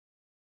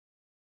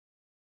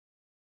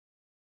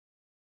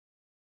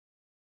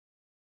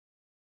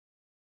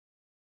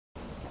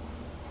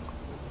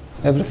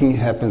Everything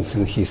happens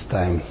in His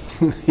time.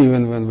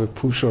 Even when we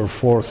push or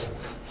force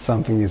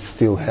something, it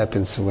still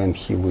happens when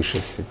He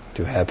wishes it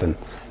to happen.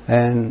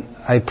 And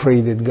I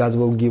pray that God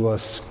will give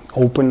us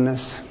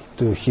openness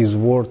to His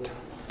Word,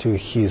 to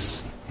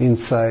His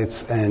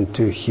insights, and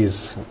to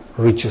His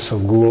riches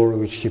of glory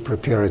which He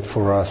prepared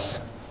for us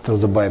through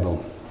the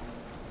Bible.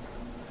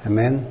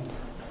 Amen.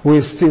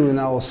 We're still in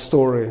our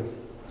story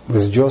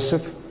with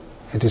Joseph.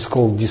 It is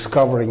called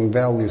Discovering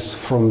Values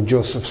from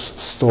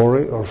Joseph's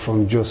Story, or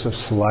from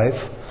Joseph's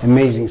life.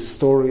 Amazing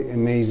story,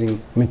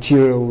 amazing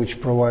material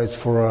which provides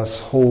for us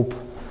hope,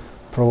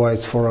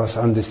 provides for us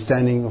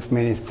understanding of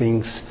many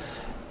things,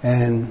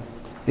 and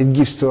it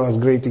gives to us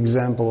great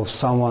example of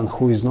someone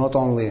who is not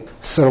only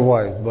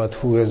survived, but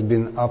who has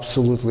been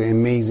absolutely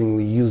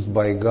amazingly used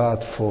by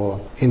God for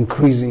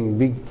increasing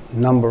big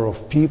number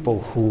of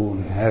people who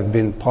have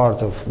been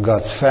part of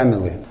God's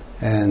family.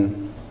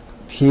 And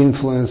he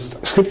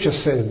influenced, Scripture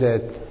says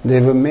that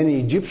there were many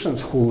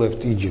Egyptians who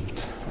left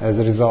Egypt as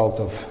a result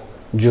of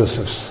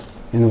Joseph's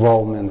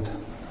involvement,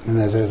 and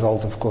as a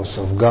result, of course,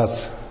 of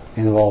God's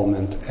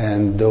involvement.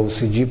 And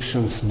those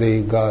Egyptians,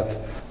 they got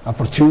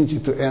opportunity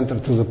to enter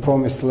to the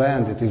promised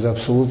land. It is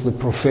absolutely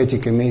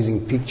prophetic,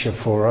 amazing picture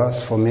for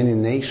us, for many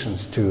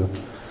nations to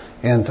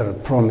enter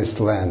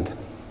promised land.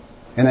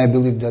 And I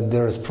believe that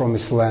there is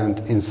promised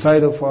land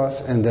inside of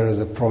us, and there is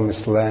a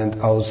promised land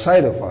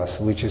outside of us,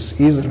 which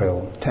is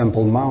Israel,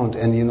 Temple Mount.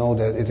 And you know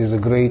that it is a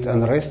great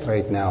unrest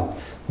right now.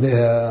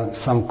 There are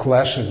some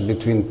clashes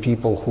between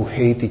people who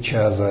hate each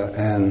other,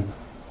 and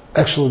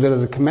actually there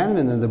is a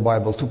commandment in the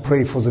Bible to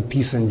pray for the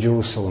peace in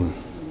Jerusalem.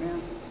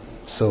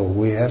 So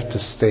we have to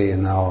stay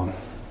in our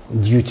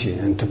duty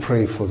and to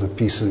pray for the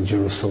peace in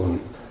Jerusalem,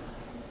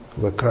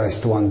 where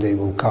Christ one day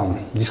will come.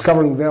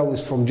 Discovering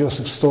Values from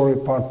Joseph's Story,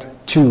 Part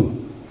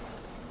 2.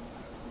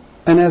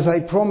 And as I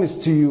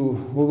promised to you,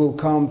 we will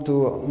come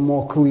to a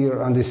more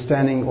clear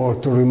understanding, or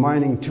to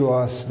reminding to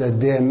us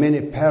that there are many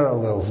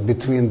parallels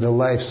between the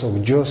lives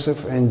of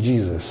Joseph and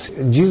Jesus.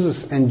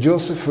 Jesus and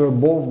Joseph were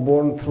both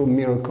born through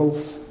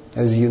miracles,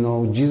 as you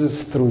know,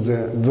 Jesus through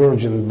the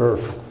virgin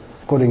birth,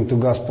 according to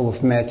Gospel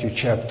of Matthew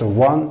chapter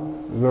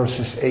 1,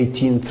 verses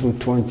 18 through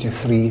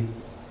 23.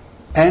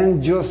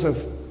 And Joseph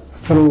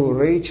through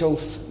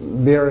Rachel's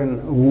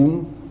barren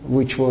womb,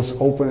 which was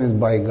opened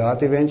by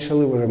God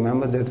eventually. We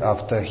remember that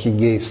after he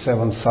gave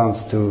 7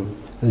 sons to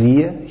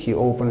Leah, he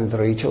opened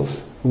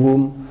Rachel's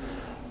womb.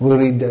 We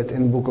read that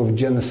in the book of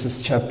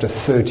Genesis chapter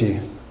 30.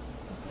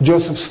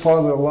 Joseph's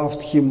father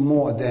loved him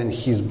more than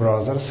his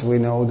brothers, we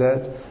know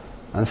that.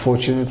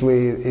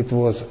 Unfortunately, it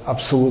was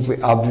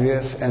absolutely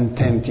obvious and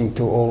tempting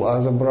to all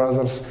other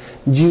brothers.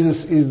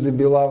 Jesus is the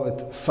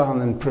beloved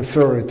son and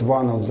preferred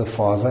one of the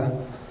father.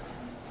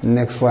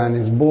 Next line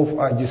is, both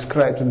are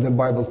described in the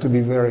Bible to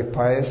be very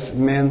pious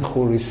men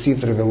who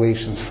received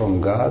revelations from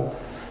God.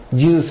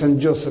 Jesus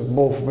and Joseph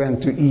both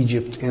went to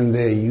Egypt in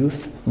their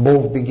youth.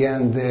 Both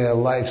began their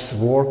life's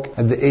work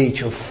at the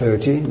age of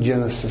 30,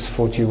 Genesis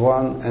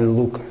 41 and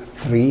Luke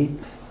 3.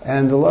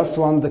 And the last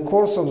one, the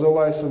course of the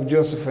lives of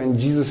Joseph and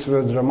Jesus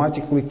were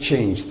dramatically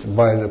changed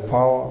by the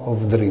power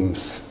of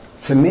dreams.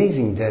 It's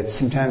amazing that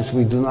sometimes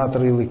we do not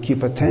really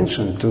keep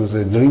attention to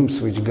the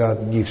dreams which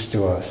God gives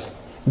to us.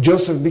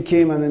 Joseph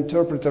became an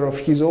interpreter of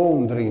his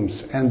own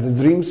dreams and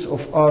the dreams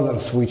of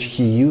others which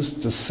he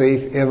used to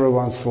save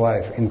everyone's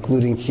life,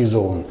 including his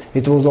own.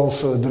 It was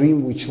also a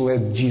dream which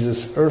led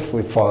Jesus'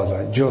 earthly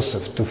father,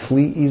 Joseph, to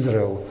flee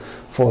Israel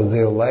for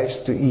their lives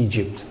to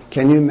Egypt.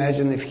 Can you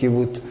imagine if he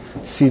would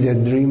see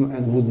that dream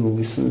and wouldn't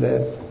listen to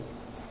that?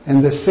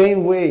 In the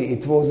same way,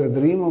 it was a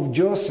dream of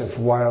Joseph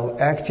while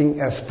acting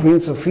as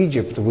Prince of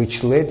Egypt,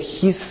 which led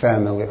his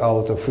family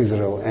out of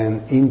Israel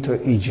and into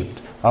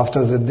Egypt.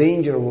 After the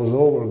danger was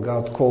over,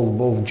 God called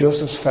both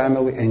Joseph's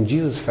family and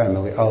Jesus'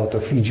 family out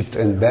of Egypt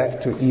and back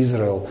to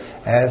Israel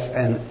as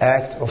an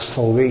act of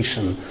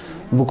salvation.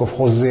 Book of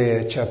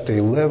Hosea chapter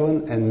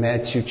 11 and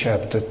Matthew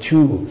chapter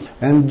 2.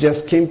 And it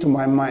just came to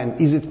my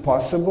mind, is it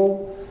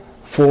possible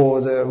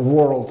for the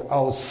world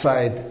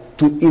outside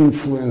to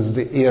influence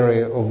the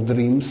area of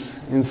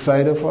dreams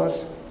inside of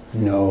us?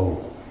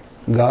 No.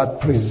 God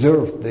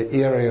preserved the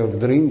area of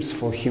dreams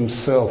for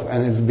himself,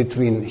 and it's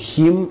between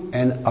him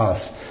and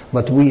us.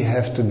 But we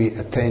have to be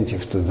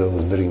attentive to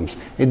those dreams.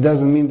 It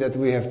doesn't mean that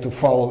we have to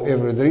follow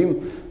every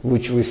dream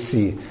which we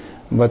see.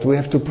 But we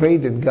have to pray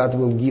that God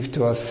will give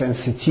to us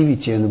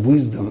sensitivity and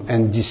wisdom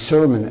and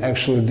discernment.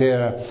 Actually,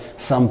 there are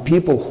some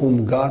people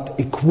whom God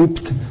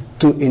equipped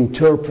to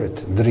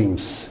interpret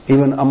dreams.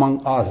 Even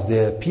among us,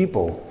 there are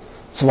people.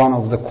 It's one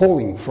of the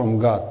calling from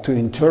God to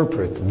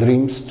interpret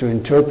dreams, to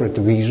interpret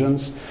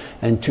visions,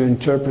 and to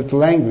interpret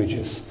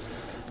languages.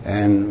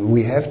 And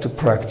we have to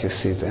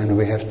practice it, and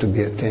we have to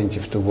be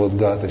attentive to what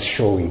God is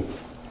showing.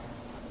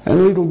 And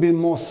a little bit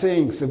more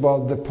sayings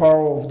about the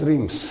power of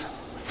dreams.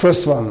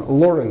 First one,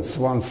 Lawrence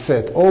once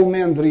said, all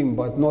men dream,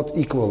 but not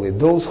equally.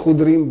 Those who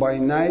dream by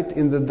night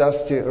in the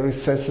dusty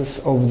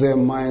recesses of their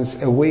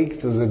minds awake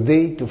to the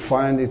day to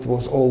find it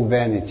was all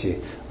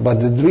vanity. But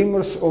the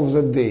dreamers of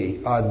the day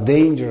are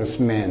dangerous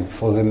men,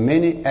 for the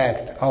many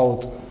act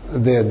out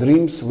their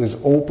dreams with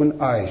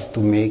open eyes to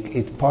make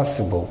it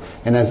possible.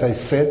 And as I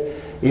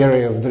said,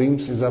 area of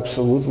dreams is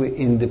absolutely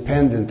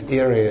independent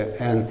area,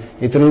 and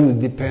it really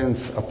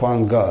depends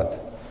upon God.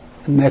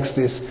 Next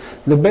is,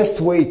 the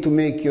best way to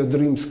make your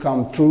dreams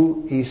come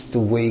true is to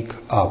wake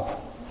up.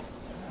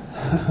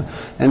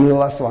 And the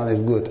last one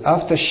is good.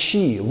 After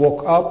she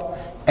woke up,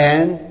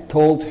 Anne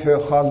told her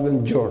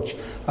husband George,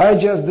 I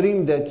just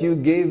dreamed that you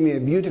gave me a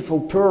beautiful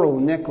pearl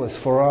necklace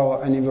for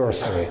our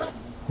anniversary.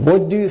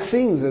 What do you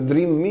think the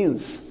dream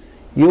means?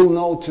 You'll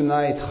know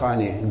tonight,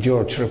 honey,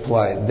 George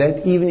replied.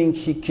 That evening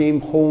he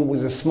came home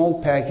with a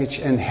small package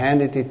and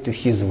handed it to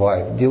his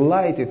wife.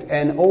 Delighted,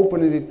 Anne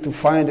opened it to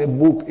find a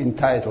book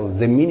entitled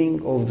The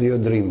Meaning of Your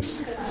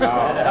Dreams.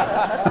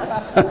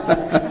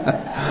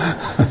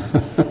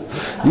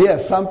 Yeah,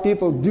 some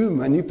people do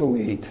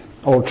manipulate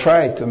or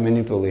try to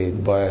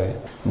manipulate by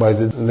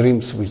the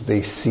dreams which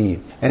they see.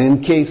 And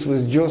in case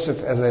with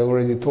Joseph, as I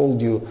already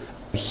told you,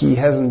 he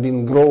hasn't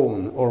been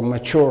grown or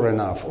mature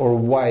enough or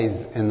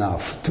wise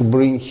enough to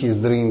bring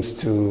his dreams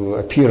to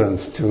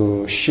appearance,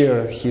 to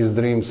share his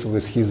dreams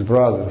with his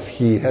brothers.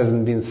 He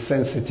hasn't been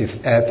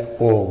sensitive at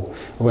all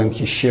when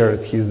he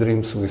shared his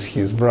dreams with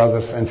his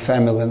brothers and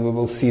family, and we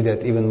will see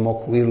that even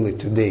more clearly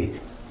today.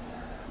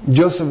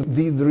 Joseph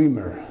the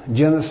Dreamer,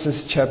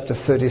 Genesis chapter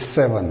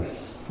 37,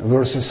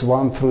 verses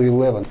 1 through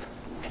 11.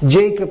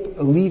 Jacob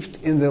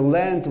lived in the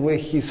land where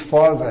his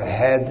father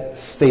had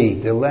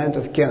stayed, the land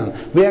of Canaan.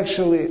 We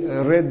actually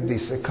read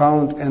this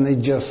account, and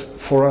it's just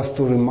for us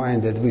to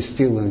remind that we're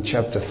still in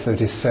chapter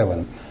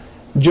 37.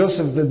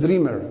 Joseph the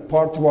Dreamer,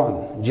 part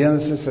 1,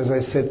 Genesis, as I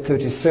said,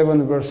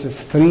 37,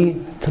 verses 3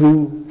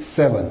 through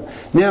 7.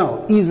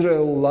 Now,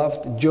 Israel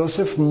loved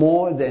Joseph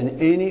more than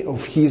any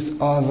of his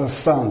other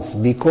sons,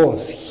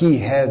 because he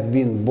had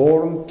been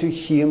born to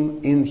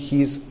him in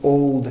his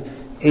old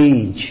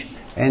age.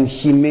 And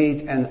he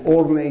made an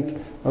ornate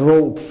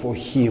robe for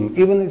him.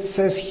 Even it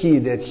says here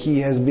that he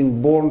has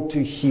been born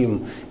to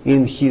him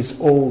in his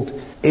old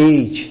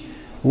age.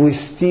 We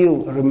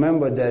still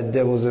remember that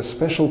there was a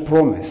special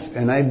promise,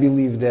 and I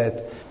believe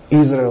that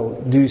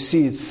Israel, do you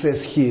see it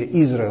says here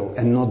Israel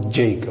and not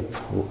Jacob?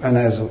 And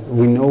as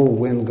we know,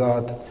 when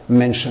God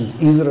mentioned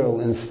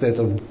Israel instead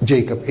of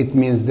Jacob, it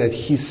means that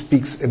he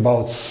speaks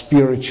about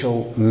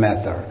spiritual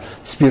matter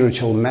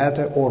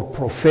or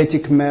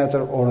prophetic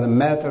matter, or the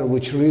matter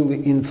which really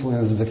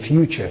influences the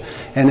future.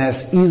 And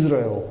as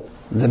Israel,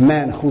 the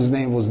man whose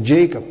name was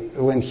Jacob,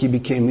 when he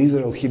became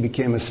Israel, he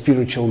became a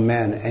spiritual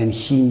man, and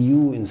he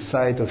knew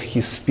inside of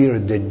his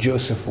spirit that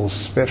Joseph was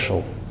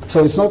special.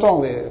 So it's not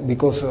only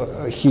because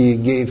he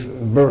gave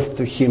birth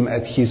to him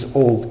at his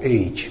old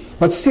age,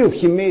 but still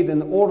he made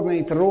an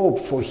ornate robe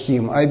for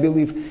him. I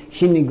believe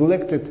he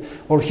neglected,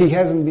 or he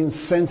hasn't been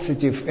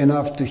sensitive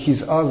enough to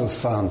his other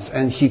sons,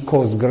 and he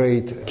caused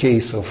great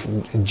case of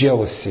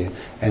jealousy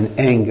and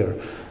anger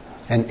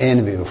and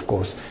envy, of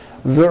course.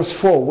 Verse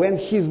 4, when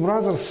his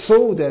brothers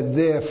saw that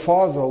their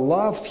father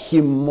loved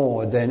him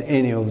more than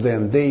any of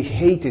them, they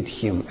hated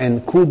him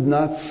and could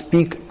not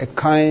speak a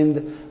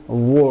kind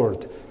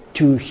word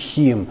to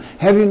him.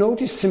 Have you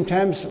noticed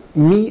sometimes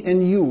me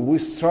and you, we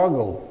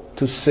struggle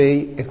to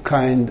say a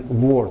kind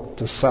word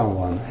to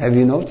someone? Have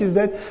you noticed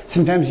that?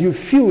 Sometimes you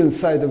feel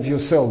inside of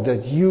yourself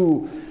that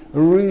you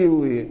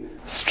really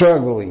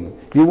struggling.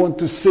 You want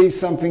to say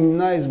something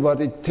nice,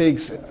 but it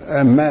takes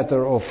a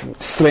matter of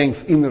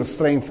strength, inner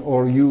strength,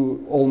 or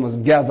you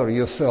almost gather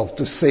yourself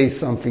to say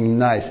something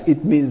nice.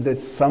 It means that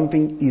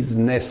something is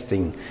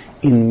nesting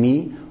in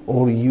me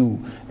or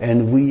you,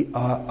 and we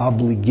are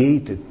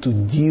obligated to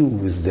deal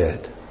with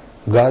that.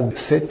 God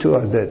said to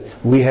us that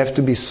we have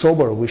to be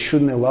sober. We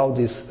shouldn't allow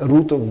this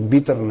root of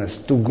bitterness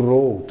to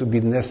grow, to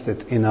be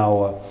nested in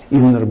our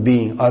inner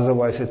being.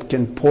 Otherwise it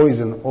can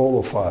poison all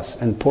of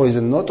us, and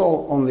poison not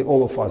only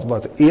all of us,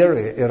 but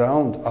area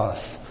around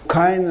us.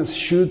 Kindness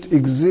should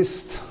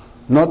exist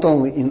not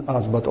only in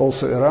us, but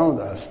also around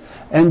us.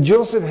 And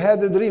Joseph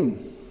had a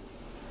dream.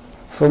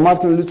 So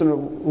Martin Luther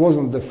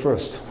wasn't the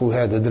first who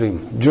had a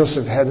dream.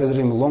 Joseph had a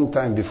dream a long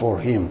time before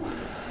him.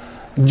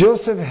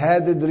 Joseph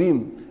had a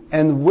dream.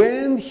 And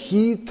when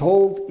he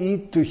told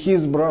it to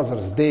his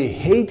brothers, they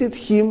hated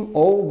him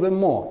all the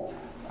more.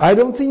 I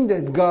don't think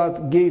that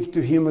God gave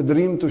to him a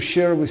dream to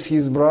share with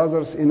his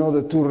brothers in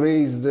order to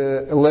raise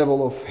the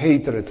level of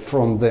hatred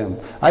from them.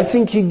 I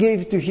think he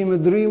gave to him a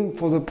dream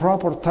for the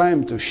proper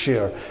time to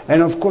share.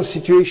 And of course,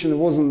 situation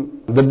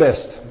wasn't the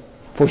best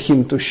for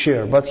him to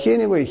share. But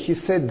anyway, he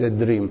said that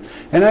dream.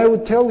 And I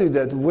would tell you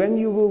that when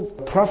you will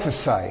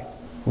prophesy,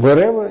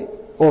 wherever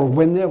or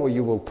whenever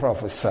you will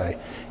prophesy,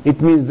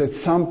 it means that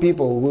some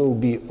people will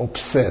be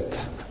upset.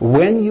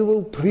 When you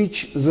will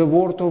preach the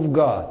Word of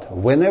God,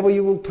 whenever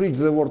you will preach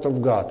the Word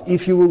of God,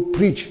 if you will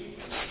preach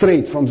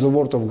straight from the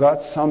Word of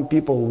God, some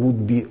people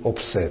would be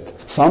upset.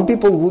 Some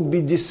people would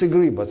be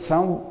disagree, but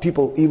some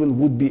people even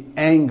would be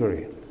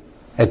angry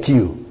at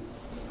you.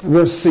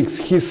 Verse 6,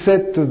 he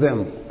said to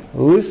them,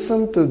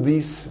 listen to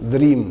this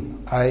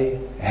dream I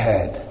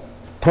had.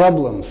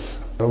 Problems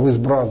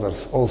with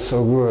brothers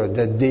also were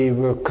that they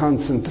were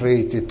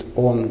concentrated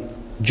on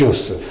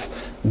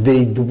Joseph.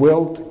 they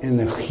dwelt in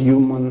a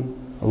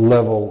human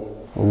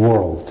level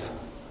world.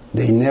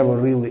 They never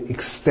really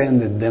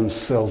extended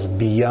themselves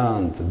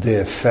beyond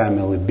their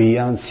family,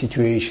 beyond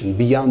situation,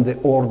 beyond the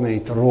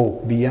ornate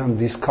robe, beyond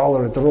this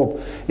colored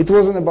robe. It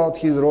wasn't about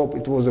his robe,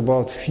 it was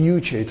about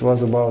future, it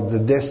was about the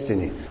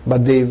destiny.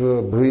 But they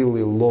were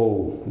really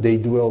low. They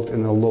dwelt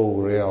in a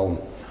low realm.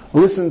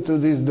 Listen to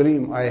this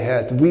dream I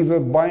had. We were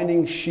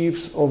binding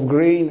sheaves of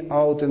grain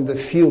out in the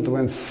field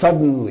when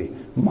suddenly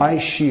my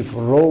sheaf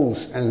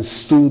rose and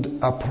stood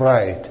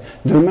upright.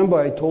 Do you remember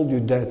I told you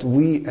that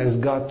we as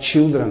God's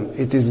children,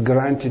 it is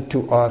granted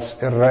to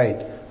us a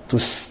right to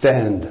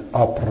stand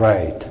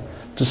upright.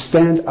 To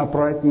stand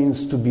upright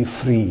means to be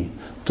free,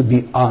 to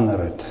be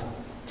honored.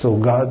 So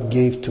God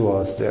gave to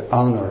us the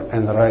honor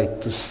and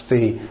right to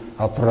stay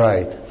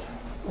upright.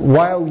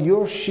 While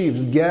your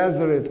sheaves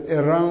gathered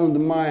around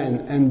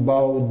mine and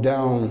bowed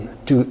down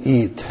to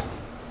it.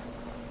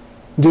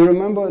 Do you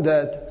remember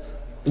that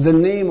the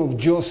name of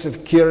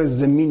Joseph carries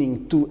the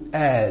meaning to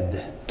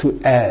add, to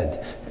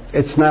add.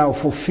 It's now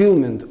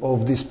fulfillment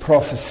of this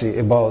prophecy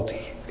about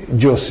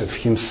Joseph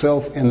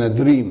himself in a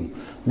dream.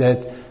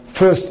 That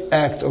first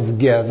act of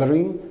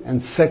gathering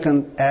and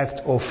second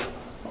act of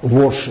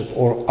worship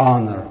or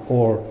honor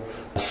or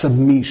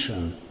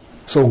submission.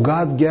 So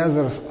God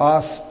gathers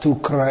us to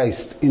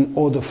Christ in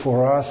order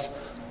for us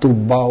to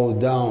bow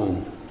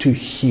down to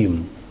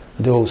Him.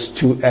 Those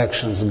two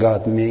actions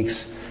God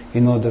makes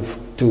in order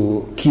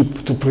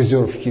to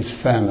preserve His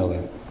family.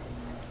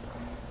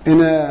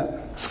 In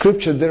a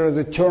scripture there is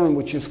a term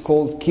which is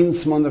called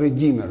kinsman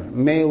redeemer,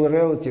 male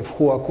relative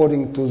who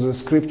according to the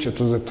scripture,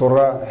 to the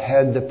Torah,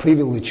 had the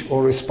privilege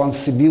or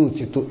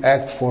responsibility to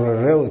act for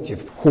a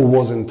relative who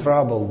was in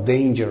trouble,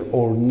 danger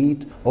or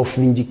need of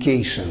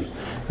vindication.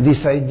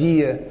 This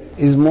idea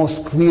is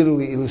most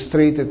clearly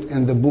illustrated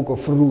in the book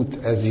of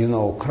Ruth, as you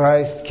know.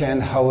 Christ can,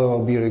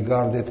 however, be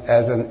regarded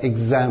as an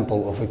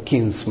example of a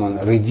kinsman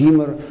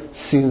redeemer,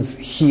 since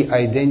He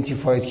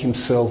identified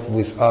Himself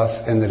with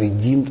us and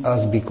redeemed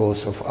us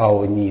because of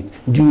our need.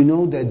 Do you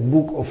know that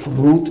book of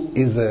Ruth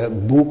is a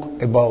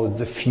book about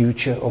the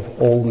future of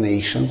all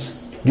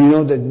nations? Do you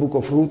know that book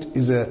of Ruth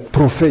is a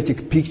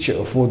prophetic picture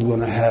of what's going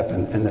to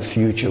happen in the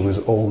future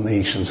with all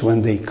nations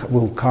when they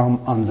will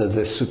come under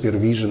the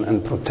supervision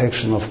and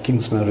protection of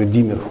kinsman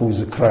redeemer who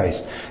is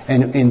Christ.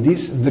 And in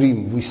this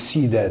dream we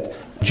see that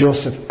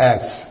Joseph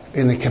acts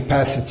in a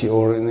capacity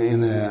or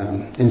in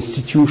an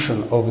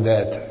institution of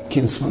that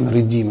kinsman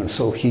redeemer.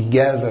 So he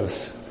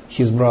gathers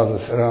his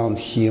brothers around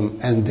him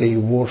and they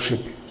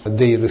worship,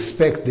 they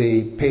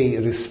pay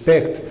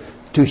respect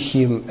to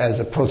him as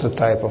a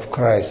prototype of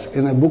Christ.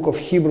 In the book of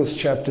Hebrews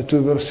chapter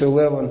 2 verse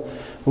 11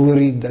 we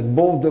read that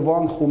both the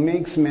one who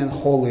makes men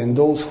holy and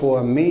those who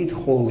are made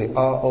holy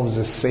are of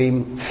the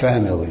same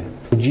family.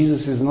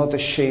 Jesus is not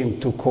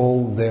ashamed to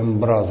call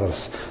them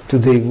brothers.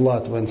 Today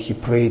Vlad, when he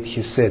prayed,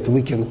 he said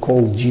we can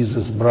call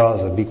Jesus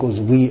brother because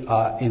we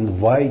are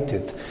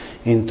invited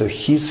into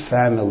His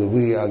family.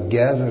 We are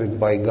gathered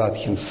by God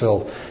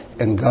Himself,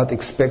 and God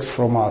expects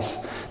from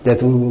us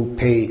that we will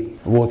pay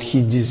what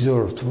He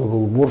deserved. We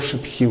will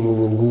worship Him, we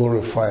will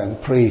glorify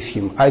and praise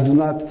Him. I do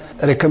not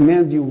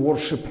recommend you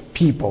worship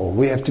people.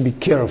 We have to be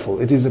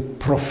careful. It is a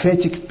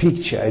prophetic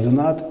picture. I do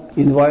not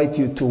invite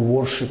you to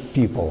worship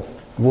people.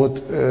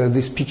 What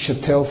this picture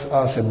tells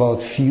us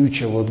about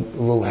future, what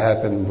will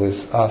happen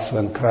with us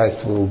when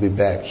Christ will be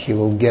back. He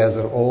will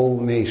gather all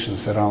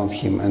nations around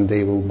Him and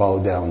they will bow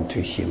down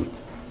to Him.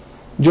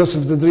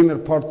 Joseph the Dreamer,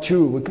 part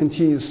 2. We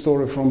continue the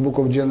story from book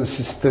of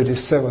Genesis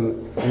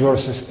 37,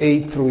 verses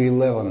 8 through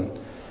 11.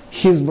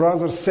 His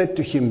brothers said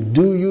to him,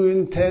 "Do you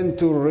intend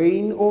to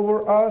reign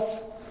over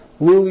us?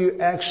 Will you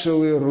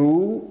actually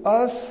rule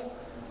us?"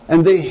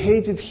 And they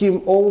hated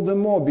him all the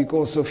more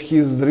because of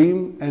his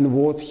dream and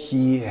what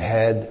he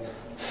had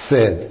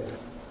said.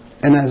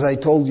 And as I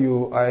told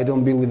you, I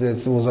don't believe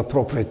that it was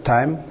appropriate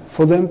time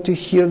for them to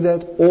hear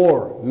that,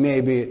 or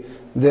maybe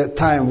the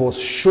time was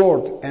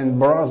short and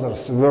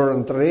brothers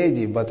weren't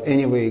ready, but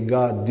anyway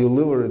God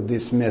delivered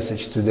this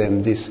message to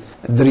them, this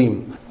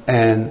dream,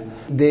 and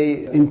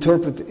they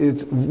interpret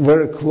it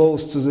very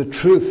close to the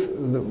truth.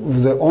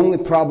 The only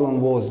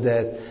problem was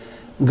that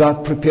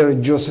God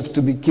prepared Joseph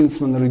to be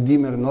kinsman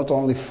redeemer not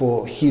only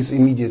for his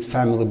immediate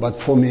family but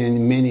for many,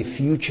 many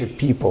future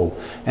people.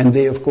 And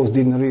they of course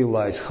didn't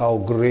realize how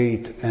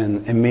great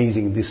and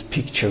amazing this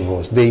picture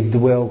was. They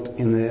dwelt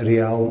in the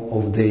realm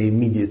of the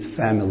immediate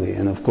family,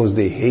 and of course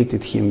they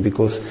hated him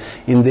because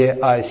in their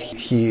eyes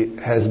he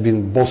has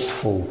been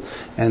boastful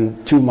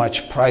and too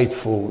much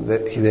prideful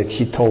that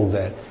he told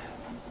that.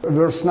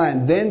 Verse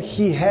 9, then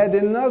he had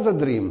another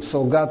dream.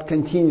 So God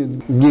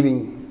continued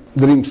giving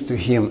dreams to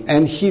him,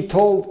 and he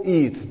told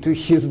it to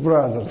his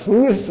brothers.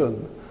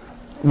 Listen,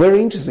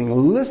 very interesting,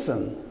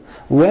 listen.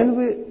 When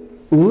we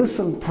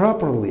listen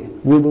properly,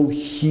 we will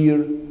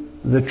hear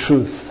the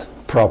truth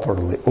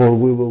properly, or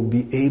we will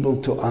be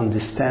able to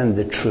understand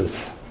the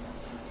truth.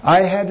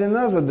 I had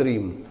another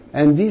dream,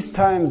 and this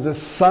time the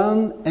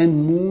sun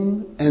and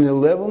moon and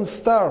 11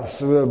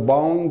 stars were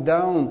bowing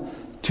down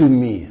to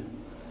me.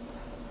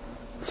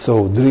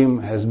 So dream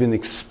has been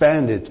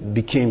expanded,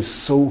 became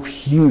so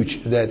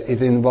huge that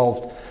it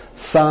involved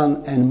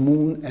sun and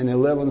moon and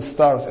 11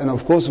 stars. And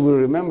of course we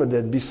remember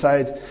that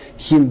beside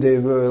him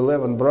there were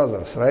 11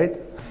 brothers, right?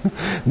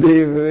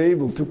 They were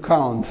able to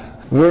count.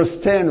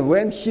 Verse 10,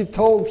 when he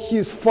told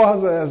his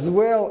father as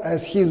well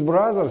as his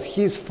brothers,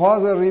 his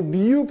father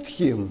rebuked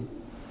him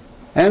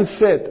and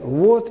said,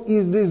 what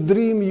is this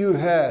dream you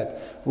had?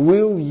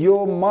 Will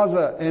your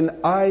mother and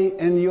I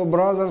and your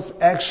brothers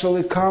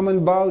actually come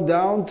and bow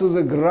down to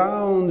the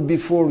ground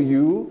before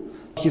you?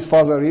 His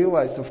father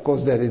realized, of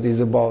course, that it is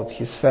about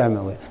his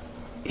family.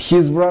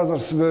 His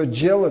brothers were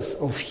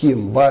jealous of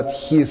him, but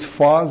his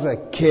father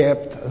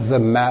kept the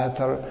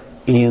matter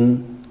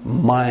in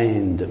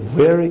mind.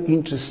 Very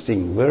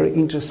interesting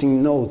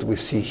note we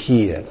see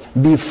here.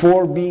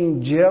 Before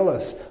being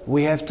jealous,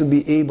 we have to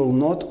be able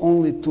not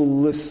only to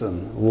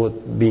listen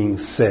what being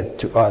said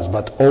to us,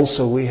 but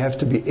also we have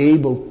to be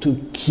able to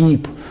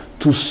keep,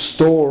 to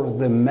store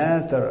the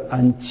matter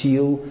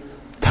until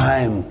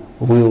time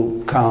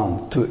will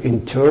come to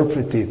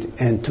interpret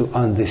it and to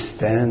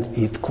understand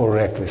it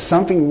correctly.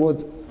 Something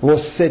what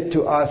was said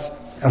to us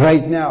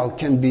right now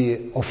can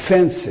be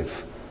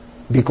offensive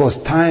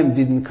because time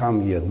didn't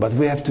come yet, but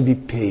we have to be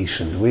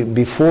patient.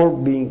 Before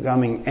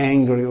becoming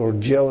angry or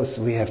jealous,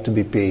 we have to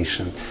be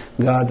patient.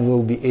 God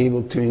will be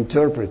able to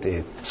interpret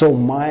it. So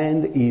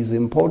mind is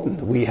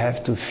important. We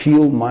have to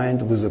fill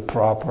mind with the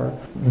proper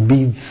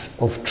beads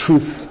of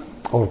truth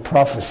or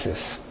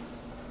prophecies.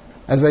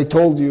 As I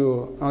told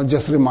you, I'll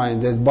just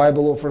remind that the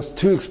Bible offers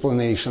two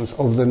explanations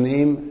of the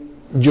name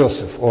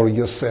Joseph or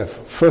Yosef.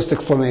 First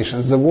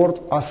explanation is the word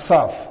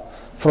asaf,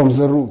 from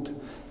the root,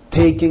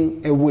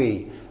 taking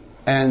away.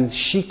 And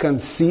she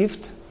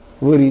conceived,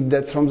 we read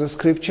that from the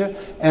scripture,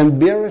 and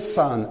bare a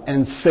son,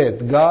 and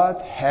said,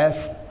 God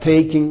hath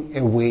taken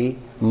away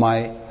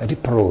my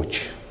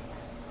reproach.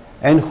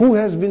 And who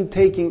has been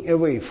taken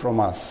away from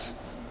us?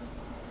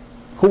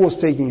 Who was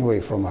taken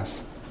away from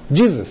us?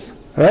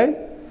 Jesus, right?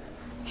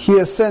 He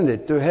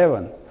ascended to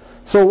heaven.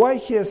 So why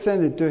he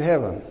ascended to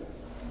heaven?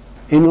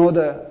 In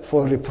order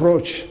for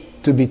reproach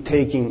to be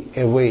taken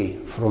away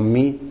from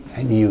me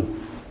and you.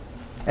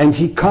 And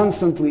he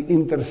constantly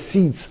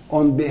intercedes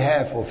on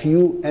behalf of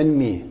you and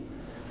me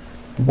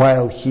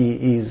while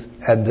he is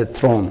at the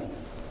throne.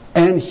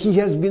 And he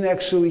has been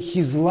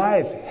his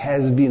life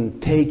has been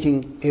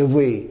taken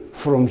away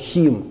from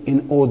him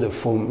in order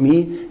for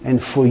me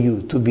and for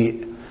you to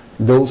be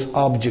those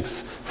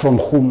objects from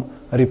whom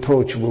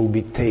reproach will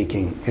be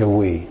taken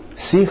away.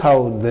 See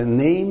how the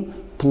name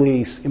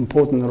plays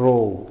important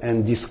role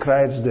and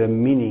describes the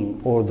meaning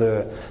or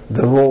the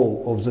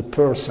role of the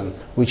person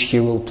which he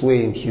will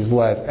play in his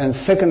life. And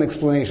second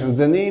explanation,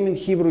 the name in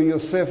Hebrew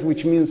Yosef,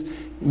 which means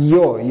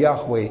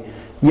Yahweh,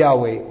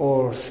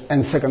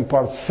 and second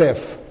part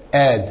Sef,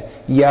 add,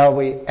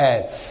 Yahweh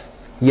adds,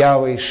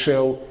 Yahweh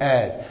shall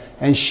add.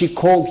 And she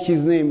called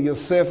his name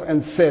Yosef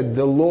and said,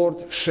 the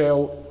Lord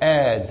shall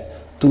add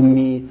to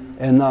me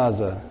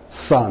another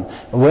son.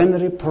 When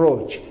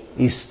reproach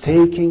is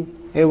taken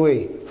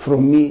away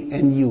from me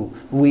and you,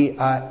 we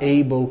are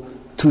able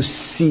to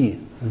see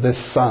the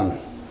Son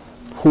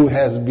who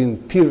has been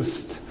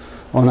pierced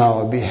on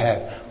our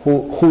behalf,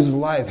 whose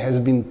life has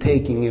been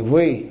taken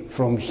away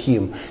from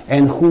him,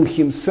 and who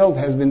himself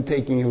has been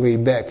taken away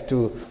back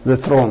to the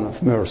throne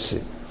of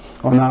mercy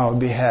on our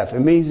behalf.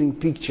 Amazing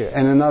picture.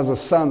 And another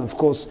son, of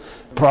course,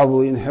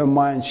 probably in her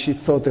mind she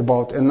thought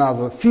about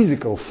another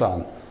physical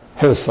son,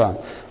 her son.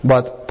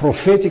 But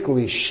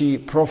prophetically she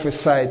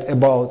prophesied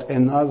about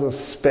another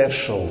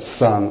special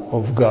son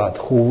of God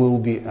who will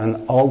be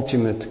an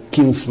ultimate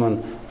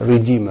kinsman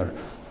redeemer.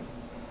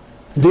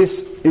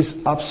 This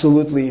is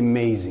absolutely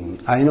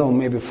amazing. I know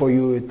maybe for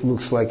you it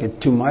looks like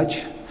it too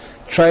much.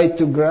 Try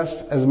to grasp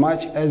as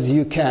much as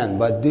you can,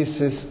 but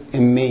this is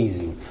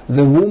amazing.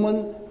 The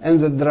woman and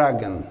the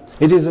dragon.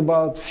 It is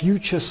about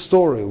future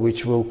story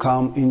which will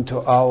come into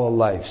our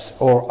lives,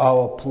 or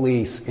our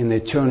place in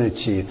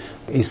eternity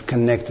is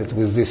connected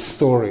with this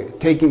story.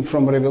 Taking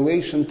from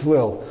Revelation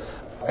 12,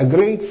 a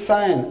great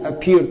sign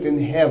appeared in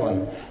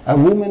heaven, a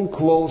woman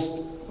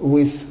clothed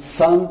with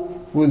sun,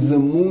 with the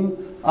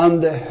moon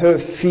under her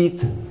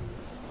feet,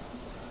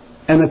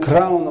 and a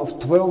crown of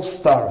 12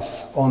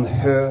 stars on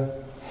her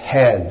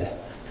head.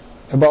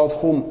 About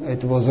whom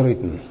it was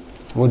written?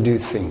 What do you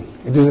think?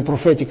 It is a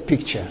prophetic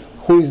picture.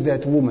 Who is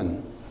that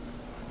woman?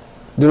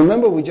 Do you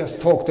remember we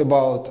just talked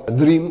about a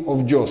dream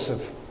of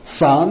Joseph?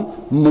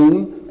 Sun,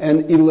 moon,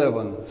 and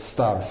 11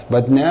 stars.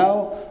 But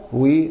now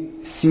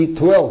we see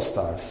 12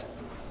 stars.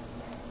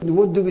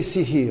 What do we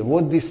see here?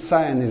 What this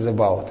sign is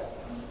about?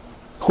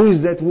 Who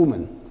is that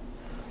woman?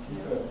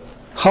 Israel.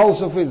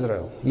 House of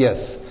Israel,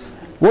 yes.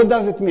 What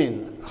does it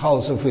mean,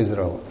 House of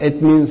Israel?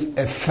 It means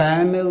a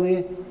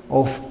family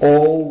of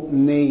all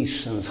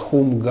nations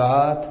whom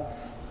God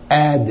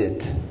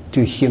added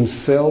to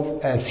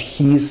himself as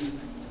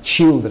his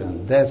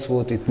children. That's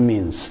what it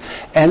means.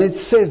 And it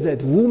says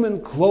that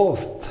woman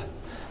clothed.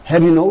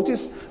 Have you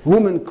noticed?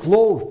 Woman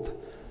clothed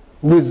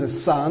with the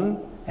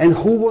sun. And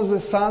who was the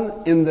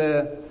sun in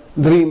the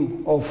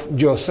dream of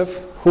Joseph?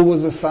 Who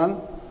was the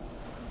son?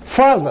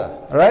 Father,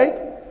 right?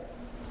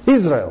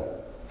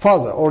 Israel,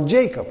 father, or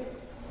Jacob.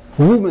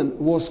 Woman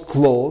was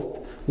clothed.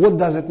 What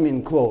does it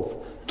mean, clothed?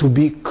 To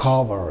be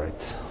covered.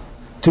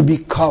 To be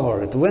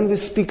covered. When we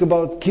speak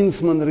about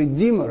kinsman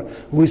redeemer,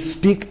 we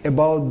speak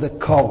about the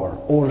cover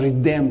or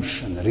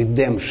redemption.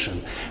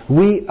 Redemption.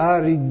 We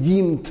are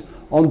redeemed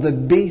on the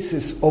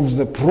basis of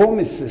the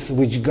promises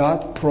which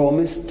God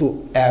promised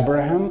to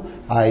Abraham,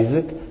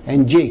 Isaac,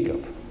 and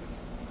Jacob.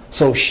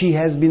 So she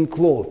has been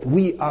clothed.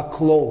 We are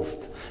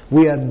clothed.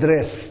 We are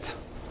dressed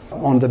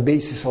on the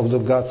basis of the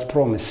God's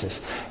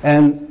promises.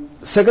 And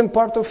second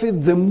part of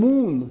it, the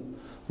moon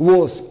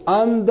was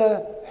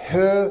under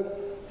her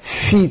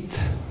feet.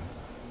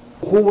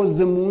 Who was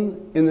the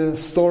moon in the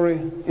story,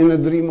 in the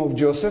dream of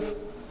Joseph?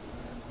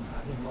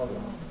 His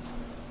mother.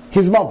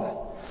 His mother.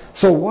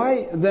 So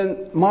why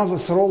then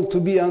mother's role to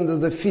be under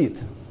the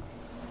feet?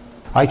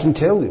 I can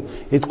tell you,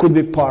 it could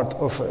be part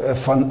of a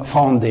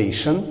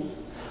foundation.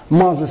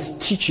 Mother's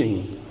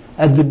teaching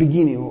at the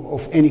beginning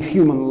of any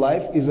human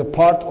life is a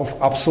part of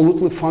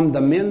absolutely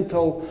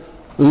fundamental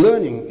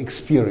learning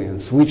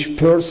experience, which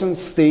person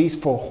stays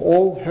for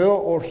all her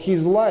or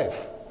his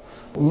life.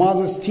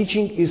 Mother's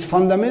teaching is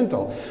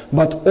fundamental,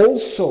 but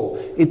also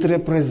it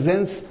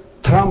represents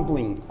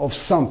trampling of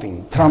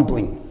something,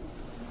 trampling,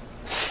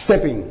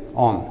 stepping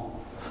on,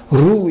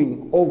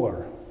 ruling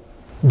over.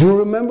 Do you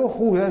remember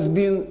who has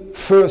been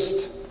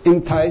first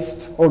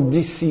enticed or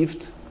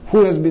deceived?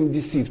 Who has been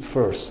deceived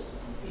first?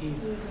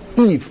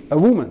 Eve, a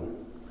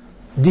woman.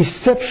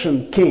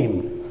 Deception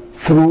came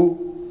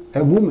through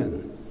a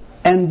woman.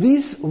 And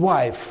this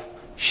wife,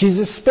 she's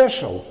a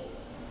special.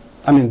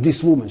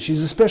 This woman,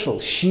 she's a special.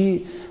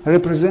 She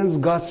represents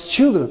God's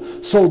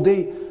children. So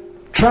they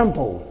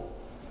trample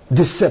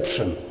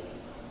deception,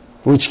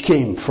 which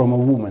came from a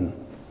woman.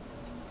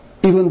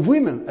 Even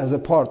women, as a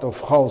part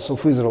of house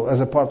of Israel, as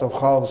a part of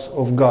house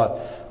of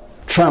God,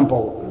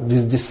 trample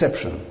this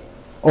deception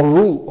or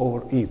rule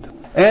over it.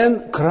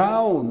 And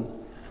crown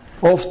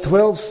of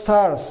 12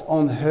 stars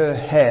on her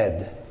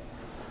head.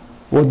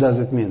 What does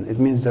it mean? It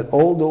means that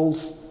all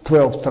those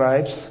 12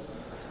 tribes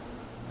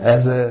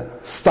as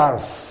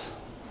stars,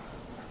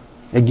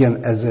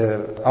 again as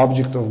an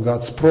object of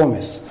God's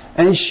promise.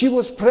 And she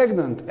was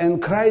pregnant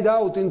and cried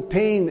out in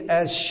pain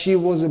as she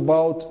was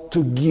about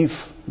to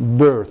give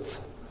birth.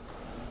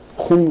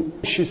 Whom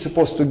she's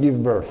supposed to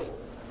give birth?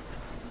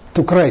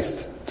 To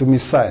Christ, to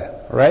Messiah,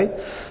 right?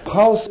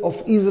 House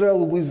of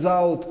Israel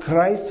without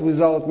Christ,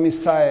 without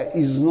Messiah,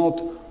 is not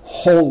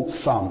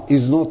wholesome,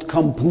 is not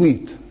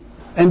complete.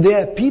 And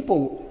there are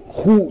people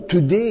who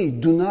today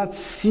do not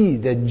see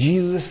that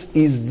Jesus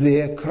is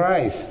their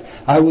Christ.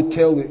 I would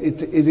tell you,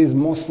 it is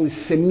mostly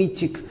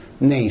Semitic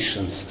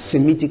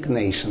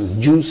nations,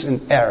 Jews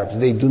and Arabs.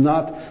 They do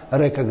not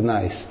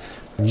recognize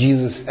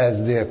Jesus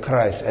as their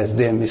Christ, as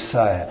their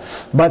Messiah.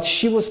 But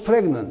she was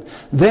pregnant.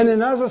 Then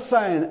another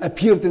sign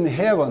appeared in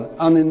heaven,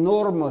 an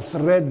enormous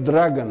red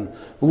dragon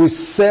with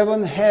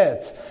 7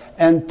 heads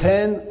and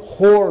 10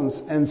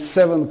 horns and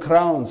 7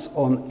 crowns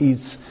on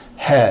its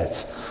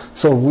heads.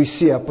 So we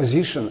see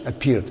opposition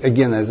appeared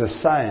again as a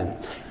sign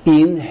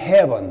in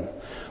heaven.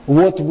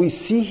 What we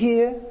see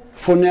here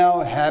for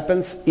now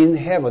happens in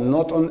heaven,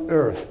 not on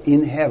earth,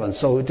 in heaven.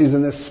 So it is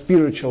in a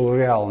spiritual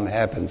realm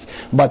happens.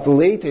 But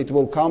later it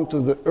will come to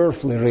the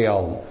earthly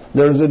realm.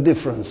 There is a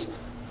difference.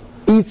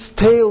 Its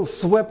tail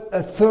swept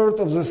 1/3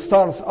 of the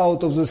stars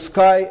out of the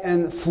sky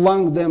and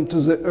flung them to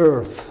the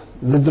earth.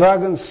 The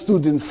dragon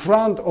stood in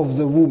front of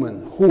the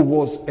woman who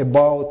was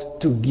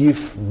about to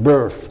give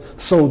birth,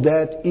 so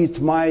that it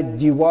might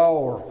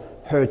devour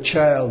her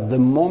child the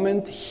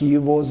moment he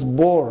was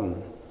born.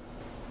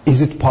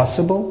 Is it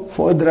possible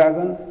for a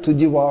dragon to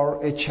devour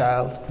a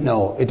child?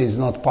 No, it is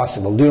not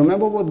possible. Do you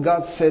remember what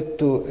God said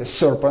to a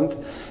serpent?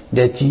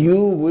 That you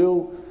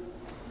will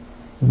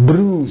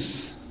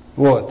bruise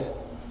what?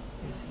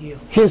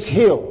 His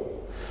heel.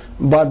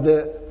 But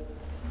the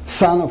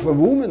son of a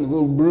woman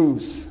will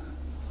bruise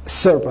a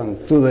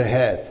serpent to the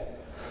head.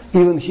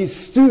 Even he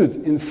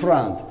stood in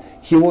front.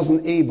 He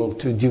wasn't able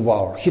to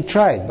devour. He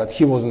tried, but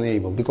he wasn't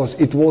able because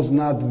it was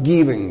not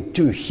given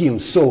to him.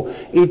 So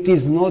it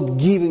is not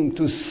given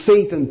to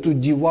Satan to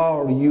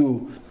devour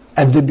you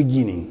at the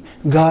beginning.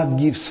 God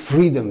gives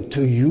freedom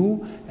to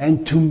you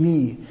and to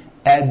me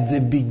at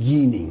the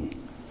beginning.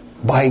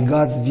 By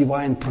God's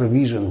divine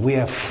provision, we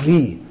are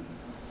free.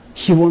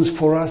 He wants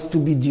for us to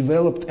be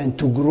developed and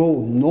to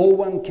grow. No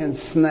one can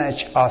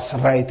snatch us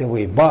right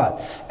away.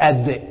 But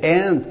at the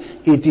end,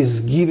 it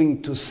is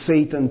given to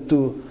Satan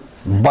to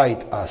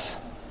bite us.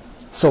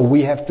 So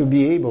we have to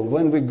be able,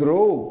 when we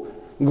grown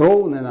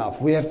enough,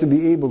 we have to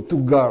be able to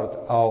guard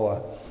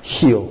our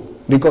heel,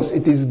 because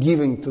it is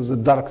given to the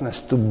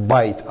darkness to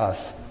bite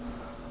us.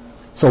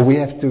 So we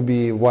have to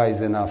be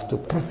wise enough to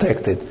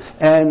protect it.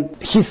 And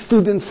he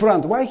stood in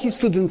front. Why he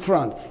stood in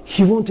front?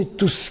 He wanted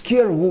to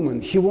scare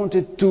woman. He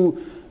wanted to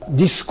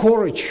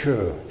discourage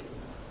her.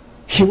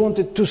 He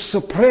wanted to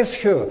suppress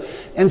her.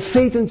 And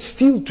Satan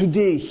still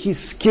today, he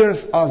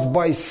scares us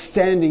by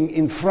standing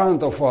in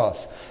front of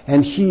us.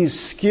 and he is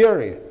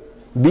scary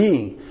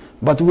being.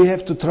 But we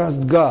have to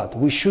trust God.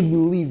 We shouldn't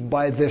live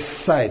by the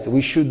sight.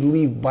 We should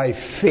live by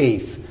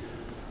faith.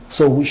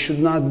 So we should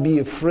not be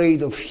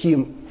afraid of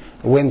him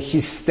when he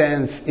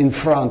stands in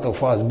front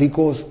of us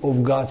because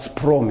of God's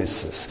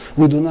promises.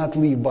 We do not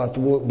live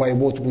by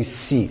what we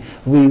see.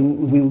 We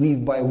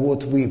live by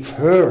what we've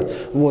heard,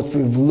 what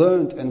we've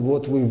learned, and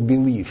what we've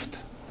believed.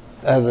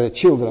 As a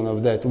children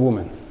of that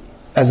woman,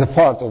 as a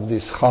part of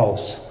this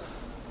house.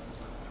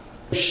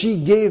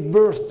 She gave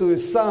birth to a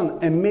son,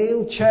 a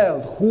male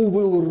child, who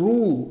will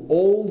rule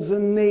all the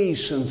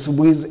nations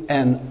with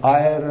an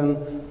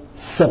iron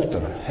scepter.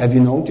 Have you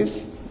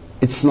noticed?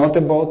 It's not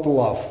about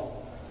love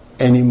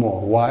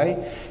anymore. Why?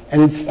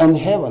 And it's in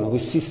heaven. We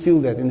see still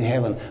that in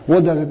heaven.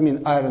 What does it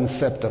mean, iron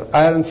scepter?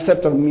 Iron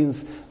scepter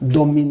means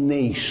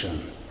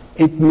domination.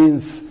 It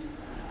means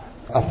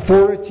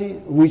authority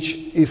which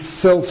is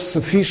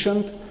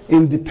self-sufficient,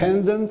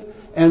 independent,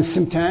 and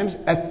sometimes,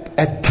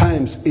 at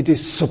times, it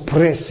is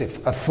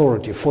suppressive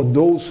authority for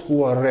those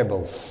who are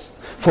rebels.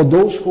 For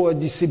those who are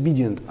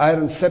disobedient,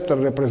 iron scepter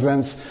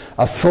represents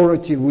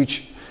authority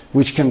which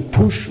can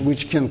push,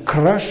 which can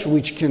crush,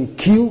 which can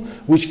kill,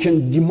 which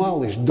can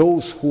demolish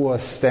those who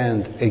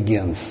stand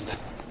against.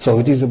 So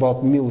it is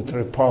about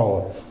military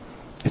power.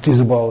 It is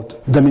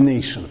about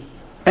domination.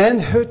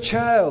 And her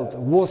child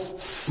was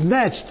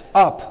snatched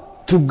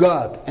up to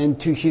God and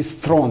to his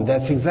throne.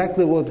 That's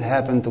exactly what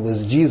happened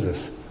with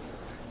Jesus.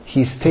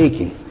 He's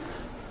taken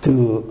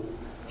to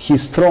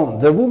his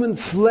throne. The woman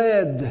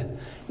fled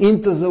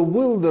into the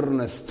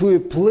wilderness to a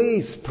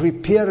place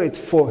prepared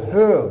for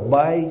her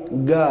by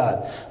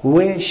God,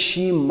 where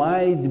she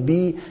might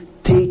be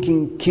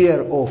taken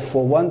care of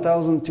for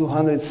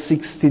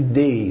 1,260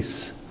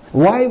 days.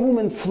 Why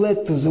woman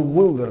fled to the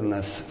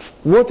wilderness?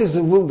 What is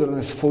the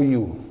wilderness for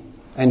you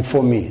and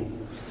for me?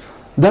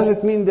 Does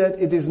it mean that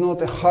it is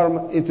not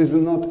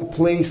a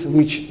place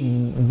which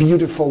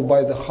beautiful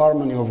by the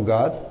harmony of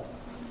God?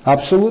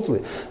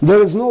 Absolutely.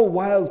 There is no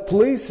wild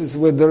places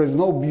where there is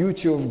no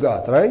beauty of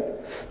God, right?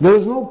 There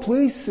is no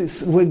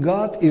places where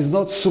God is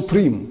not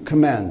supreme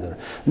commander.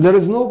 There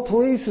is no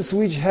places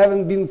which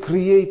haven't been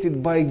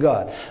created by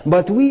God.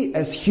 But we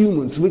as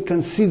humans, we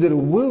consider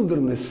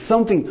wilderness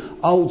something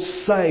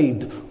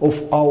outside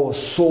of our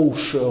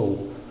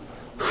social,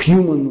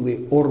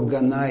 humanly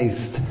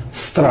organized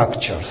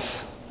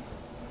structures.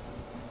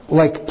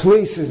 Like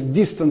places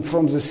distant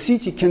from the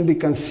city can be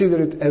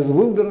considered as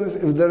wilderness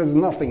if there is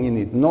nothing in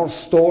it, nor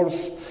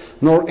stores,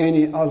 nor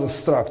any other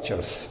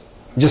structures.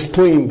 Just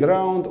plain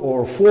ground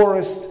or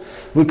forest,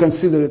 we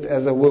consider it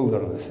as a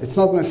wilderness. It's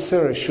not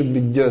necessarily should be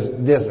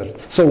desert.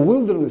 So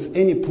wilderness,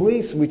 any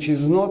place which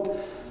is not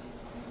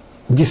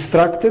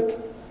distracted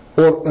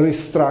or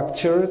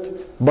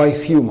restructured by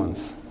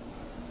humans.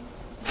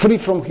 Free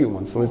from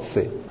humans, let's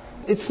say.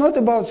 It's not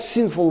about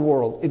sinful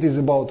world. It is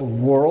about a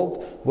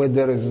world where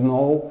there is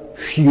no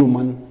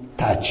human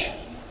touch.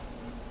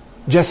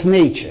 Just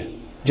nature.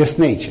 Just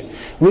nature.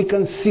 We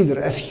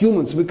consider, as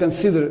humans, we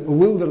consider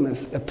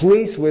wilderness a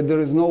place where there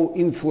is no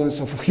influence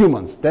of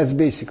humans. That's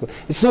basically.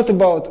 It's not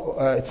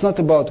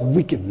about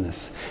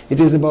wickedness. It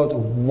is about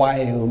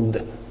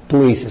wild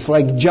places.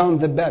 Like John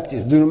the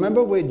Baptist. Do you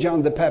remember where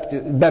John the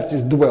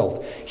Baptist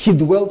dwelt? He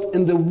dwelt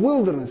in the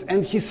wilderness,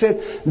 and he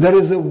said, there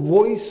is a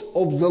voice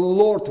of the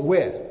Lord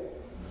where?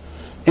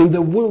 In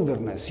the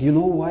wilderness. You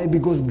know why?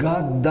 Because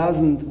God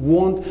doesn't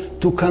want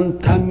to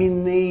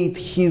contaminate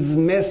His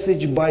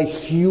message by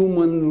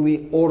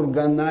humanly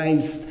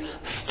organized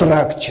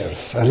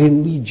structures.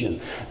 Religion.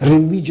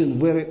 Religion,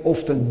 very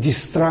often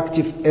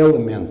destructive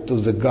element to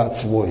the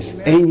God's voice.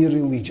 Amen. Any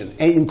religion,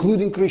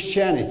 including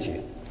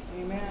Christianity.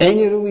 Amen.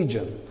 Any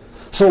religion.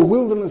 So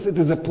wilderness, it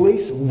is a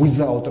place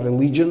without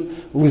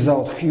religion,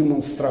 without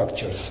human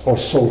structures or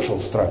social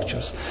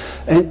structures.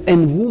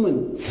 And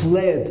woman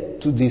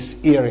fled to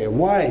this area.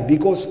 Why?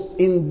 Because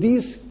in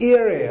this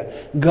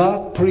area,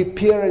 God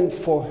preparing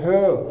for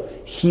her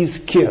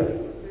His care.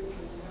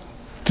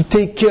 To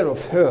take care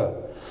of her.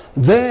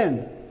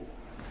 Then,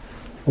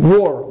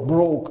 war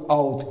broke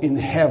out in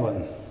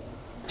heaven.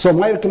 So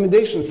my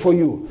recommendation for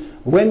you,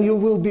 when you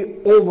will be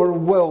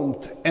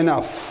overwhelmed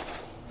enough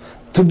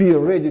to be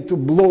ready to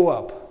blow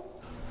up,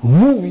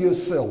 move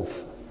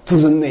yourself to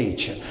the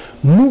nature.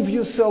 Move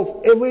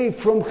yourself away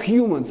from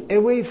humans,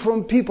 away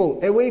from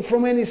people, away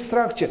from any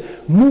structure.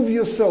 Move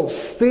yourself.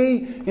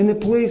 Stay in a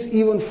place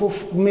even for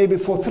maybe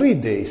for 3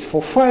 days,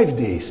 for 5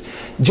 days,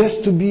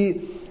 just to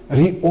be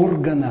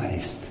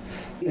reorganized,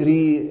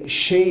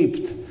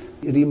 reshaped,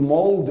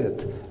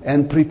 remolded,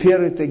 and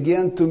prepare it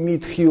again to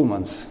meet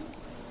humans.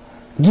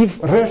 Give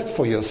rest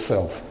for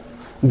yourself.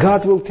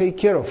 God will take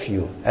care of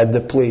you at the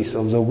place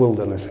of the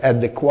wilderness, at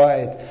the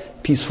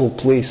quiet, peaceful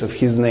place of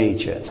His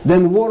nature.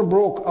 Then war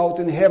broke out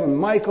in heaven.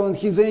 Michael and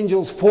his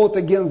angels fought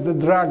against the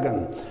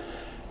dragon.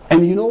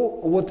 And you know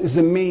what is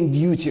the main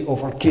duty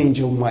of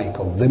Archangel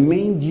Michael? The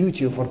main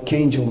duty of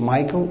Archangel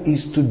Michael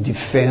is to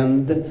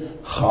defend the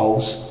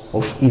house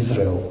of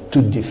Israel,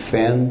 to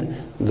defend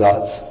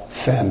God's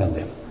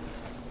family.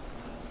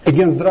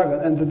 against dragon,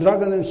 and the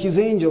dragon and his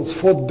angels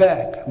fought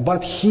back,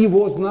 but he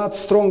was not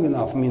strong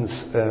enough,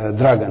 means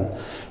dragon,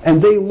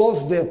 and they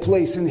lost their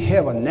place in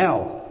heaven.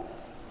 Now,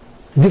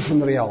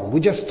 different realm. We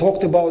just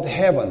talked about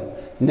heaven.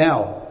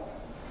 Now,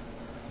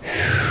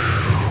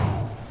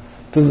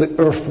 to the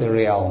earthly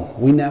realm.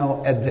 We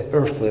now at the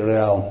earthly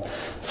realm.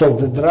 So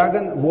the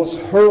dragon was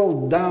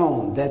hurled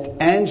down, that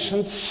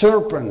ancient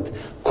serpent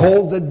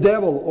called the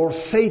devil or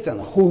Satan,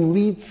 who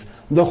leads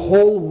the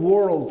whole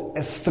world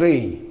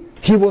astray.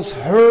 He was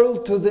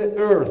hurled to the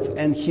earth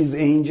and his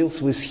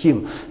angels with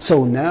him.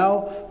 So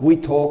now we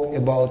talk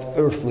about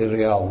earthly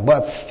realm.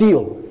 But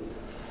still,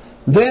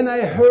 then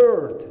I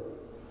heard,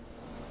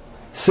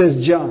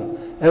 says John,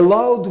 a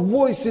loud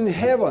voice in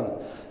heaven.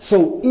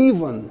 So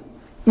even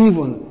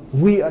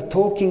we are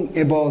talking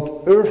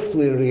about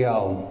earthly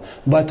realm,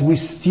 but we're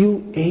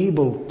still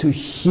able to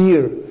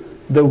hear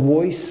the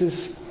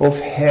voices of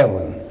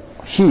heaven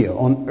here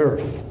on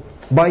earth.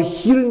 By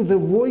hearing the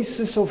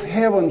voices of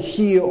heaven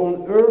here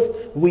on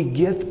earth, we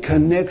get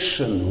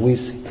connection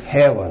with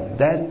heaven.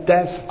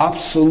 That's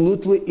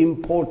absolutely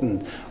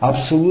important.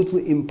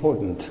 Absolutely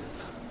important.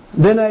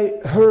 Then I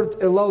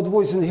heard a loud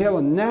voice in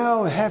heaven.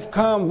 Now have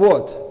come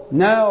what?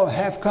 Now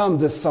have come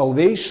the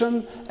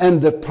salvation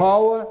and the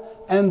power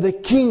and the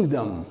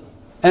kingdom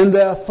and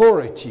the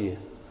authority.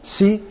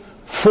 See?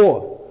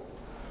 4.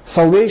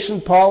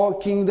 Salvation, power,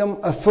 kingdom,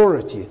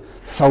 authority.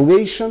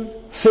 Salvation,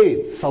 say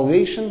it.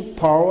 Salvation,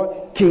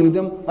 power,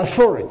 kingdom,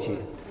 authority.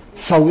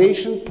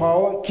 Salvation,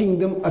 power,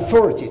 kingdom,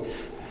 authority.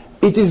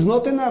 It is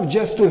not enough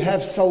just to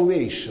have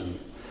salvation.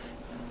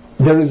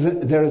 There is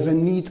a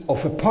need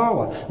of a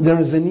power. There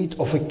is a need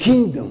of a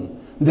kingdom.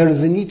 There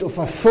is a need of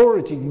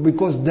authority,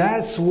 because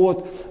that's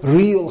what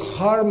real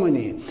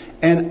harmony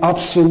and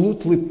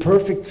absolutely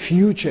perfect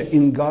future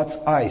in God's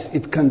eyes.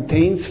 It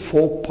contains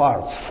 4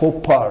 parts.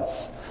 4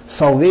 parts.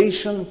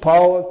 Salvation,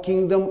 power,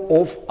 kingdom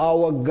of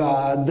our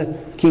God,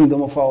 and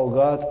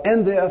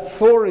the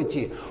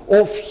authority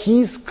of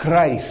His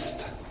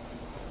Christ.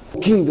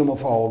 Kingdom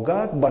of our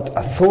God, but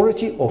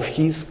authority of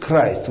His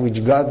Christ,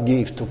 which God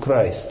gave to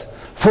Christ.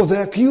 For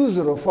the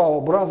accuser of our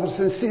brothers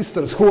and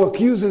sisters, who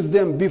accuses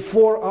them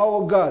before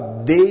our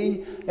God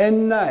day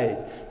and night,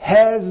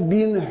 has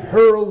been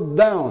hurled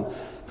down.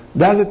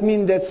 Does it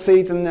mean that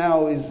Satan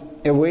now is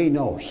away?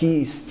 No,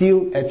 he is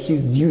still at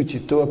his duty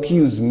to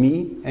accuse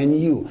me and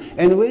you.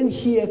 And when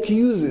he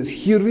accuses,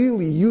 he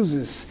really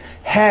uses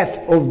half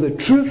of the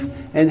truth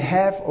and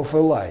half of a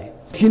lie.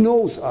 He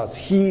knows us.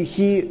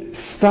 He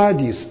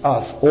studies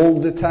us all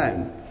the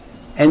time.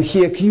 And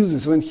he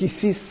accuses. When he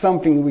sees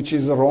something which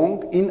is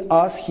wrong in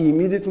us, he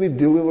immediately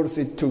delivers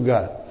it to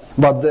God.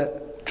 But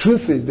the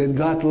truth is that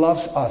God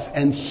loves us,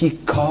 and He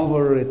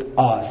covered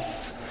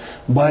us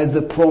by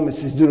the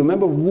promises. Do you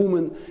remember,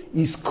 woman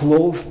is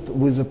clothed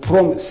with the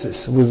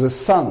promises, with the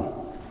Son.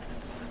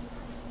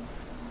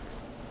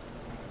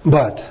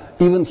 But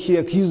even He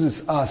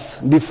accuses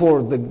us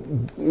before the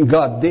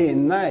God day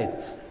and night.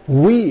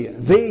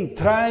 They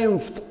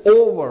triumphed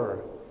over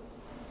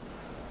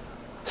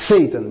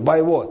Satan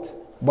by what?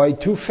 By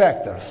 2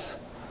 factors.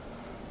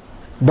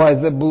 By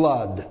the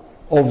blood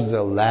of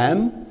the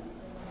Lamb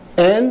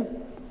and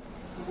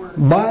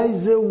by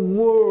the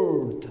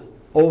word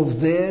of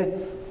their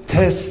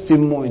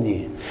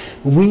testimony.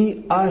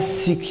 We are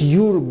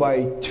secure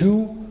by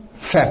 2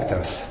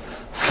 factors.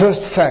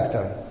 First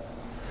factor,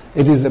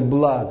 it is the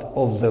blood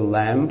of the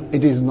Lamb.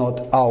 It is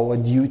not our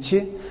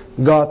duty.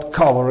 God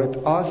covered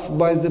us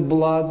by the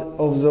blood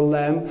of the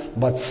Lamb.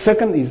 But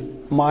second is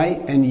my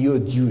and your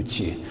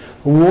duty.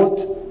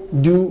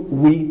 What do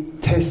we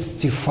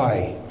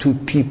testify to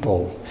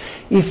people?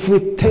 If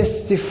we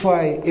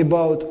testify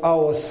about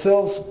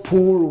ourselves,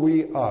 poor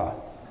we are.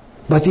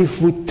 But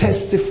if we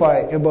testify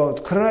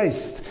about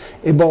Christ,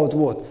 about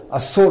what?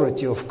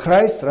 Authority of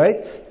Christ,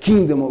 right?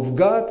 Kingdom of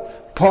God,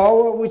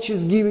 power which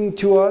is given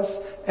to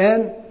us,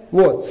 and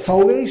what?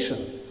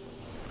 Salvation.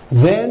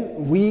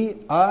 Then we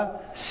are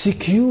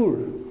secure.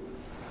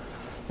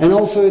 And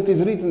also it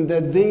is written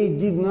that they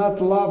did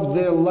not love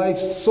their life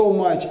so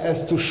much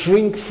as to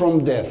shrink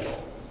from death.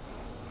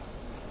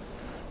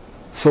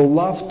 So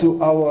love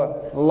to our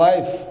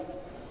life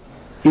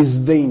is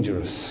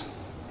dangerous.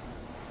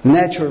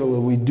 Naturally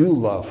we do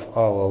love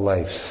our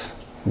lives,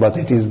 but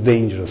it is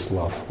dangerous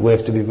love. We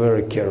have to be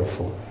very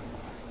careful.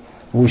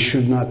 We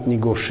should not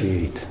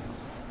negotiate.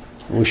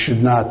 We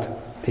should not,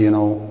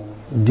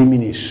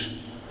 diminish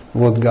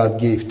what God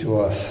gave to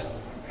us.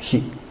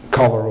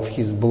 Cover of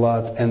His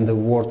blood and the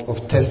word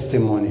of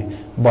testimony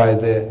by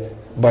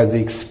the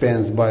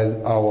expense, by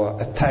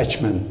our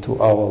attachment to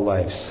our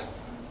lives.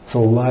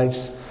 So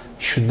lives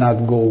should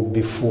not go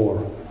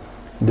before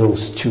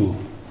those 2.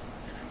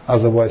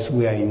 Otherwise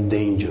we are in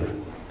danger.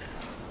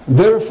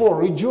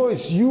 Therefore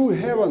rejoice, you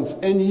heavens,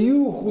 and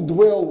you who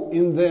dwell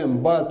in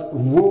them, but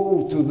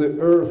woe to the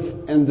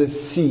earth and the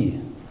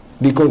sea,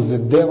 because the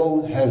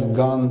devil has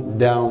gone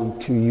down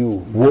to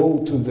you.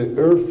 Woe to the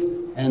earth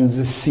and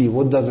the sea.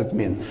 What does it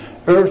mean?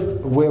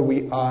 Earth, where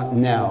we are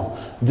now.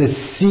 The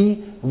sea,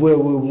 where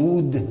we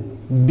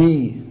would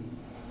be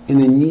in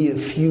the near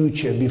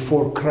future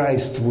before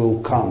Christ will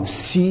come.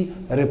 Sea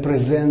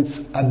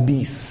represents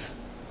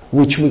abyss,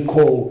 which we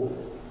call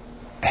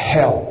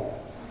hell,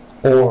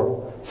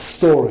 or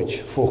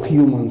storage for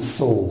human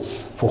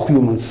souls.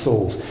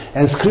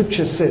 And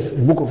Scripture says,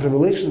 Book of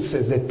Revelation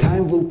says, that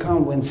time will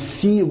come when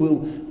sea will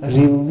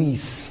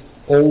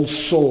release all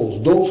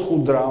souls. Those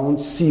who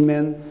drowned,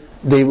 seamen,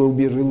 they will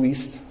be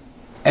released.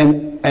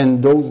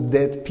 And those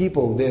dead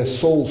people, their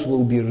souls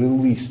will be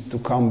released to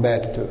come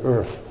back to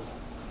earth.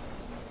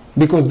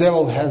 Because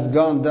devil has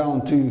gone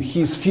down to,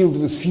 he's filled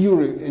with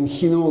fury, and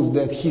he knows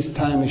that his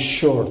time is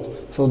short.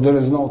 So there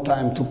is no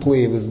time to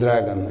play with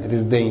dragon. It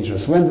is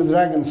dangerous. When the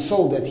dragon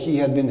saw that he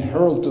had been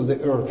hurled to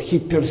the earth, he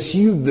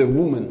pursued the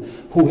woman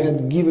who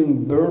had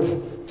given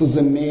birth to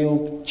the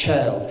male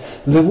child.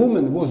 The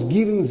woman was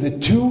given the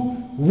 2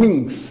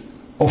 wings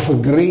of a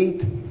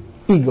great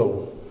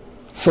eagle,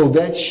 so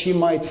that she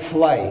might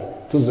fly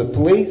to the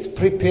place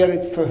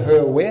prepared for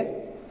her where?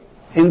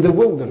 In the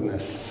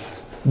wilderness.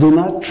 Do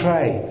not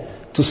try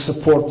to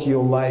support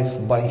your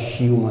life by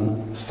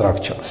human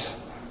structures.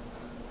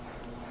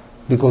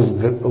 Because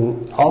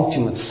the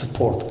ultimate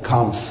support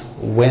comes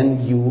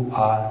when you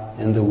are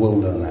in the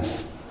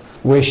wilderness,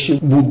 where she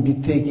would be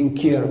taken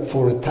care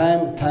for a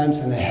time, times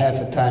and a half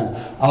a time,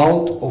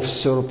 out of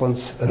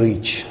serpent's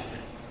reach.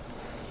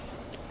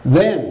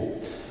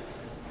 Then,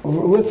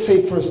 let's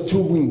say first 2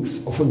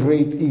 wings of a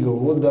great eagle.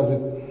 What does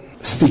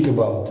it speak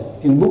about?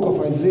 In book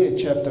of Isaiah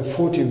chapter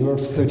 40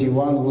 verse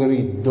 31 we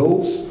read,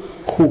 those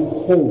who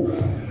hope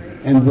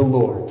in the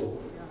Lord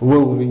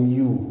will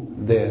renew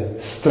their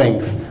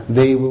strength.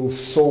 They will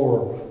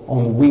soar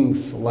on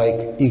wings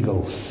like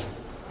eagles.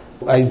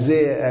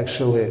 Isaiah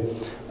actually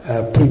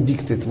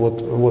predicted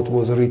what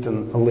was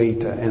written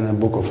later in the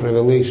book of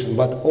Revelation.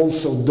 But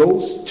also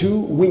those 2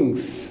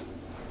 wings,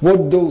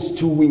 what those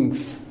 2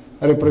 wings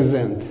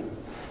represent?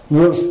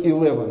 Verse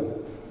 11,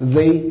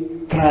 they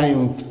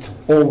triumphed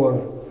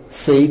over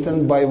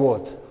Satan by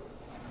what?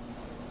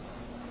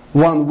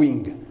 1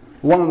 wing.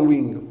 1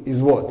 wing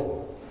is what?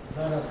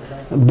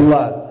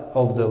 Blood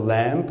of the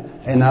Lamb.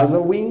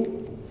 Another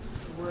wing?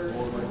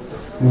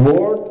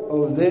 Word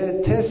of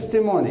the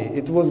testimony.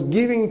 It was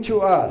given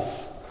to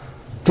us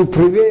to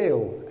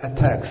prevail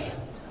attacks.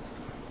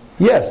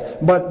 Yes,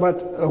 but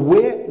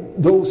where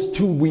those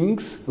 2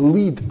 wings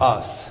lead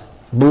us?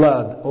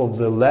 Blood of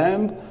the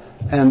Lamb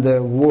and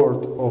the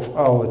word of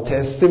our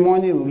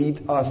testimony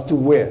lead us to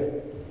where?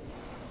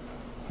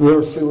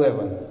 Verse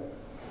 11.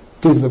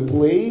 To the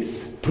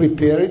place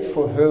prepared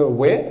for her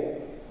where?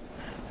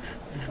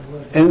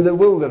 In the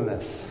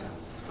wilderness.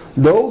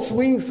 Those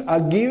wings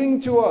are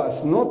given to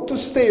us not to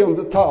stay on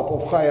the top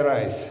of high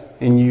rise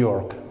in New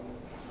York.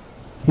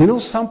 You know,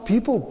 some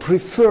people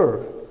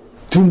prefer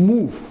to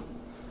move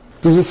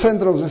to the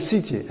center of the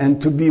city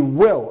and to be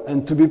well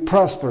and to be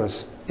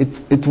prosperous.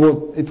 It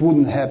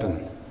wouldn't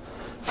happen.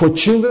 For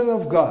children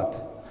of God,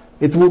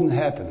 it wouldn't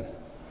happen.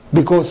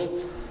 Because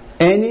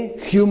any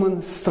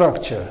human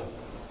structure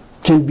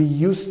can be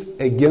used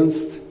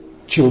against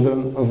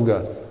children of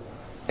God.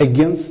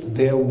 Against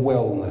their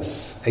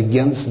wellness.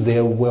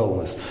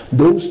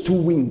 Those 2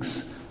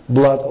 wings,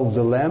 blood of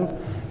the Lamb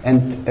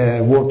and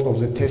word of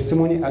the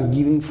testimony, are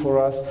given for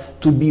us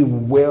to be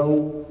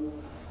well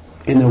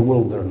in a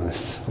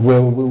wilderness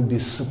where we will be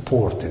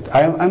supported.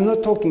 I'm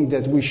not talking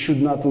that we should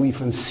not live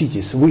in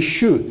cities. We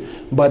should.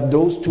 But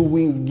those 2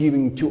 wings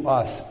given to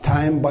us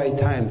time by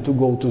time to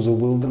go to the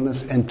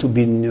wilderness and to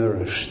be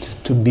nourished,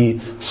 to be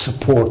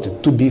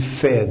supported, to be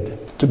fed,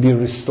 to be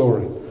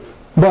restored.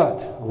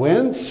 But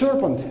when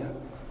serpent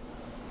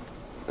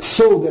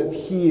saw that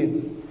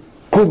he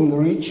couldn't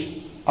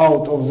reach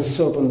out of the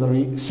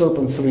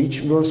serpent's reach,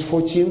 verse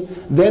 14,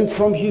 then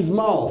from his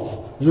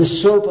mouth the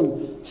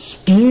serpent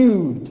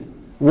spewed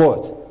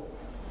what?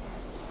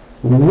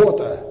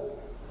 Water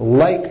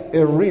like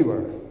a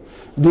river.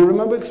 Do you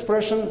remember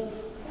expression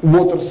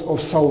waters of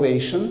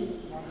salvation?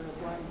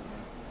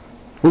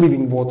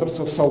 Living waters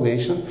of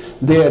salvation.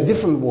 They are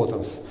different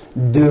waters.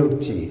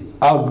 Dirty,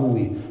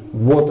 ugly,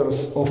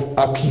 waters of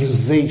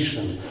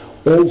accusation,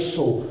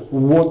 also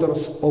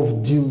waters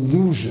of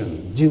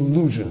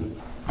delusion.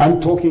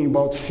 I'm talking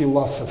about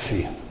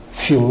philosophy.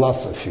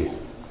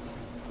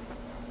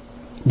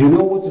 Do you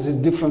know what is the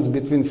difference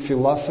between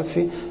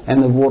philosophy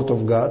and the Word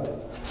of God?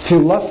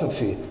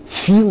 Philosophy,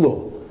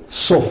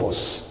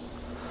 philosophos,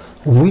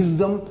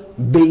 wisdom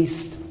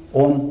based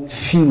on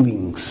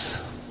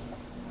feelings.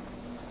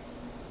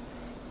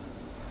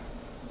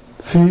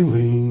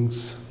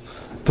 Feelings.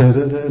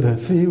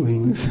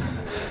 Feelings.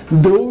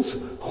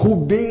 Those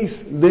who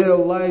base their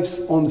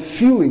lives on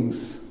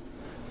feelings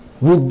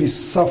would be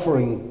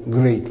suffering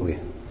greatly.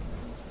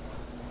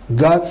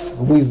 God's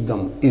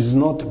wisdom is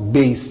not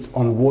based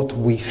on what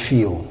we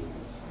feel.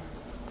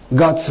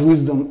 God's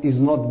wisdom is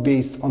not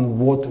based on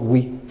what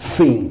we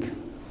think.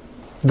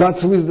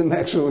 God's wisdom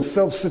actually is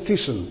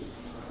self-sufficient.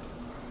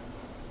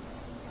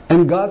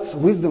 And God's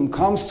wisdom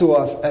comes to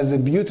us as a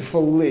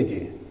beautiful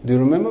lady. Do you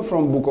remember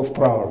from book of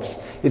Proverbs?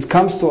 It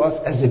comes to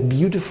us as a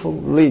beautiful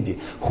lady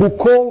who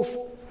calls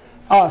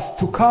us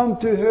to come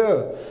to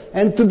her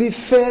and to be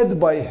fed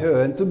by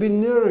her and to be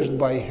nourished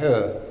by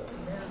her.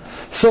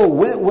 So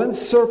when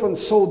serpent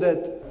saw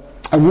that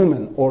a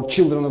woman or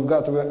children of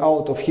God were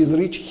out of his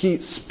reach, he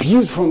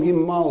spewed from his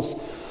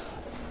mouth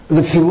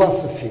the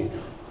philosophy,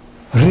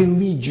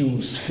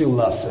 religious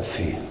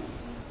philosophy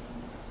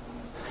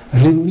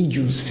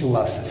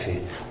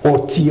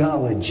or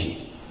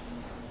theology,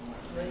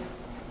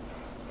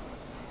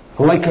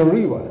 like a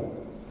river.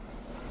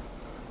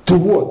 To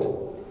what?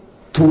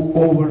 To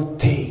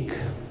overtake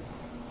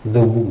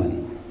the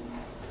woman,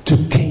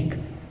 to take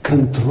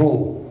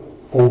control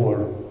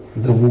over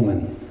the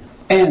woman,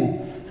 and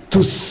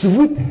to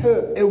sweep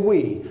her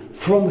away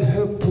from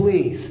her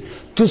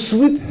place. To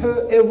sweep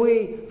her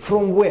away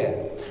from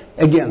where?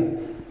 Again,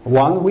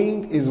 one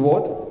wing is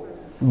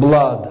what?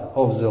 Blood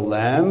of the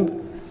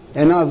Lamb.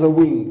 Another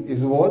wing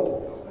is what?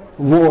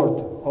 Word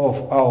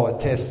of our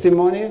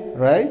testimony,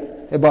 right?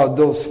 About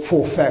those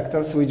 4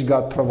 factors which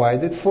God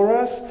provided for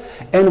us.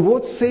 And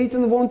what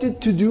Satan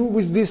wanted to do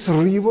with this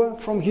river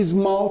from his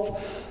mouth,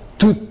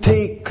 to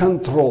take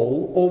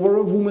control over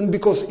a woman,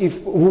 because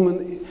if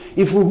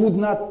we would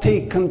not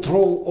take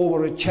control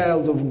over a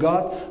child of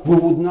God, we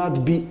would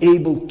not be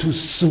able to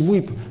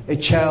sweep a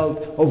child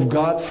of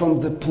God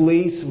from the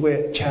place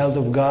where a child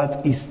of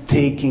God is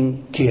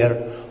taken care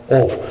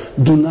of.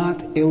 Do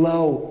not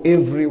allow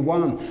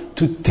everyone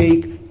to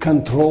take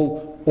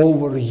control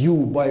over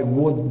you by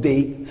what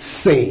they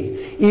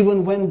say.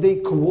 Even when they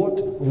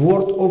quote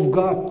word of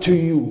God to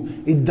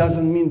you, it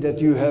doesn't mean that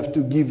you have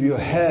to give your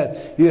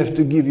head, you have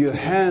to give your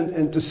hand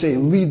and to say,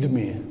 lead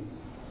me.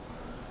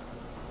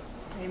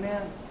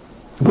 Amen.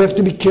 We have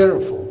to be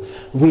careful.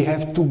 We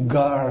have to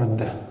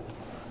guard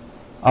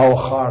our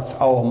hearts,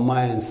 our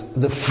minds,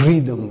 the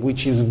freedom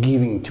which is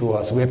giving to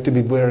us. We have to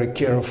be very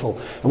careful.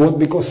 What?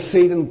 Because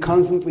Satan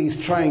constantly is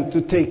trying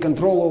to take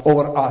control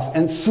over us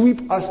and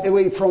sweep us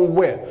away from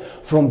where?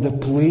 From the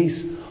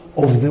place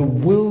of the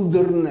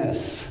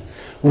wilderness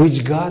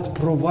which God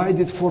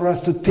provided for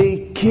us to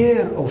take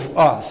care of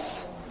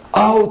us,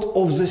 out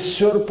of the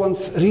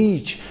serpent's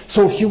reach.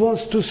 So he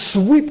wants to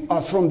sweep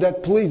us from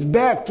that place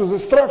back to the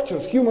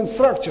structures, human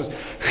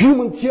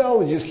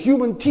theologies,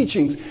 human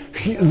teachings,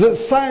 the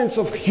science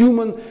of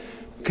human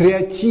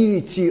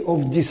creativity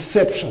of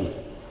deception,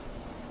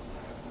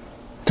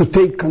 to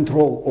take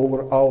control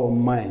over our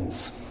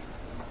minds.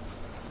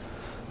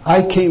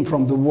 I came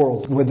from the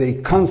world where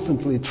they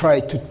constantly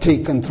tried to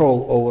take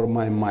control over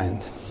my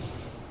mind.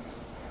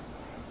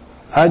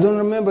 I don't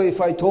remember if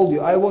I told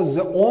you, I was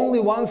the only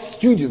one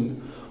student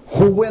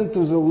who went to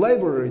the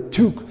library,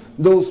 took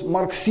those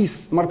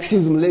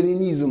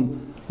Marxism-Leninism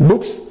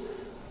books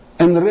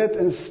and read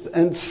and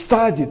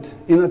studied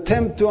in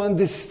attempt to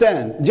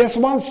understand. Just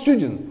one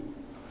student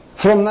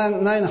from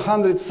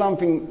 900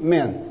 something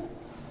men.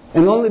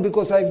 And only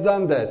because I've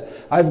done that,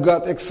 I've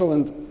got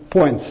excellent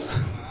points.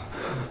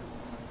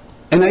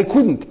 And I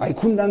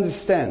couldn't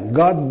understand.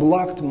 God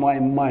blocked my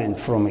mind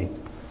from it.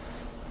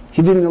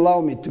 He didn't allow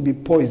me to be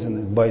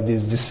poisoned by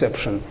this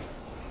deception.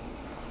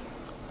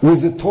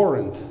 With the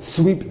torrent,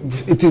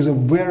 it is a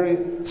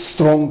very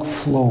strong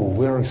flow,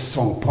 very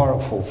strong,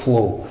 powerful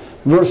flow.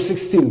 Verse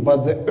 16,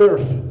 but the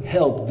earth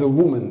helped the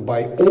woman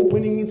by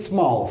opening its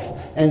mouth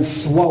and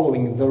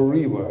swallowing the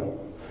river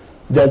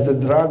that the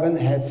dragon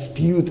had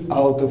spewed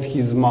out of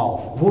his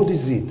mouth. What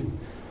is it?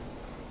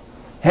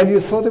 Have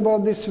you thought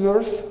about this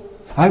verse?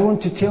 I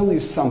want to tell you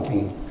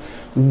something.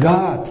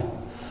 God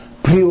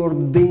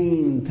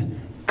preordained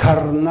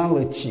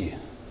carnality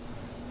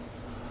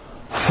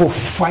for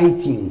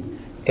fighting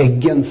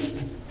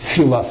against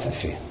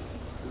philosophy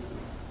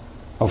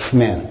of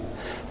man.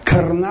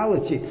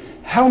 Carnality.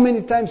 How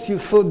many times you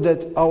thought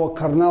that our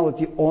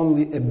carnality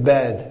only a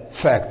bad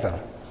factor?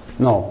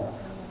 No,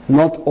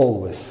 not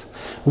always.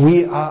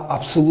 We are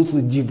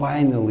absolutely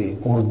divinely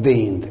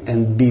ordained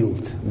and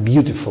built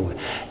beautifully.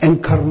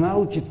 And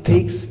carnality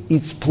takes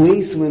its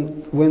place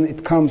when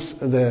it comes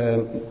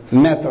the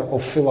matter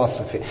of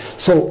philosophy.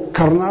 So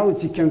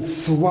carnality can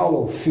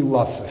swallow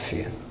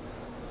philosophy.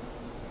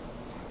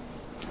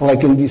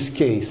 Like in this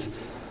case,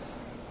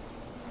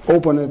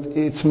 open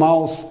its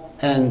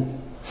mouth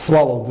and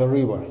swallow the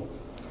river,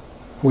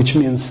 which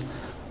means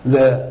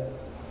the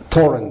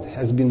torrent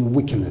has been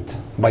weakened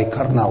by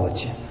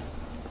carnality.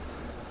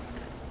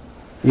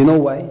 You know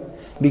why?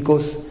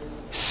 Because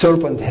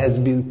serpent has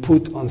been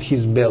put on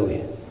his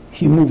belly.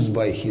 He moves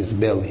by his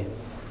belly.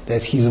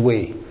 That's his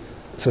way.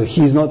 So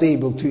he is not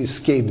able to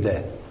escape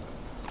that.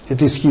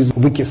 It is his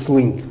weakest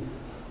link.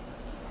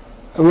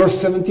 Verse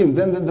 17,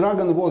 then the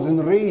dragon was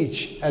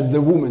enraged at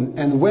the woman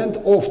and went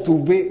off to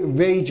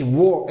wage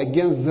war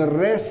against the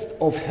rest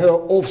of her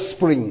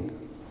offspring.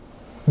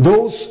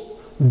 Those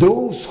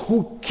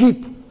who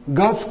keep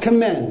God's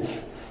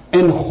commands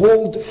and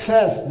hold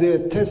fast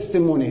their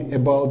testimony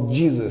about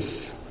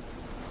Jesus.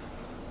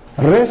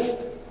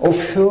 Rest of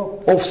her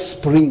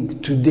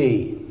offspring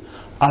today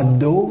are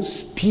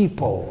those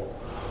people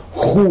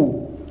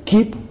who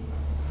keep,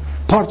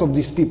 part of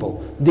these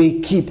people, they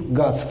keep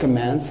God's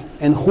commands.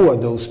 And who are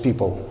those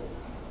people?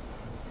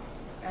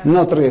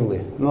 Not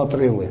really, not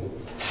really.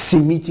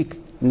 Semitic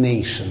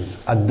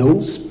nations are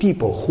those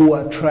people who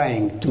are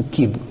trying to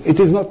keep, it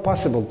is not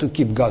possible to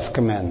keep God's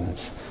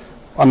commandments.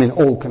 I mean,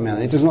 all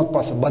commandments. It is not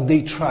possible, but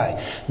they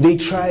try. They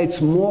try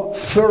it more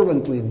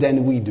fervently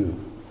than we do.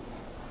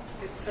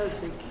 It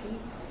says they keep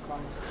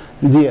God's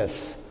commandments.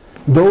 Yes.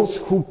 Those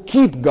who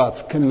keep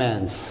God's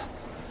commands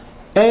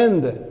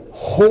and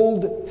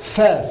hold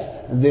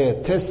fast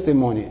their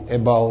testimony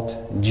about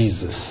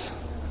Jesus.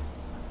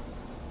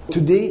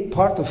 Today,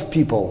 part of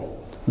people,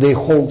 they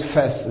hold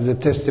fast the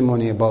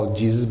testimony about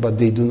Jesus, but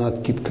they do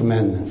not keep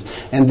commandments.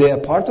 And there are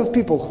part of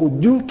people who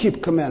do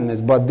keep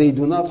commandments, but they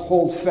do not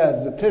hold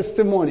fast the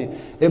testimony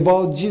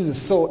about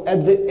Jesus. So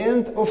at the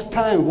end of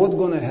time, what's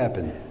going to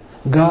happen?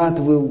 God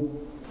will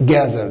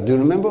gather. Do you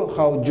remember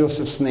how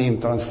Joseph's name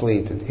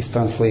is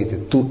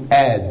translated? To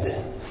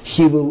add.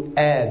 He will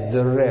add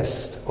the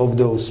rest of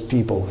those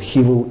people.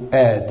 He will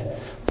add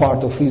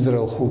part of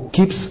Israel who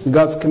keeps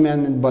God's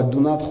commandment but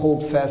do not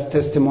hold fast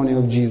testimony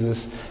of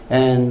Jesus.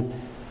 And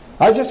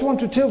I just want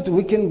to tell you,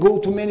 we can go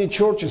to many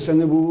churches and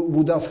we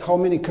would ask how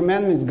many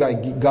commandments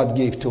God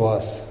gave to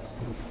us.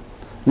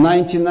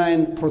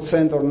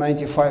 99% or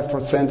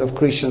 95% of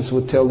Christians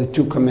would tell you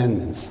 2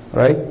 commandments,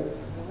 right?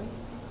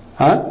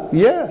 Huh?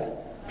 Yeah.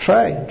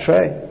 Try.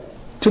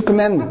 2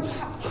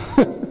 commandments.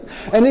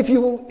 And if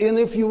you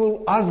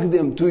will ask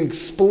them to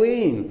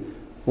explain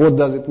what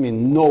does it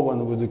mean, no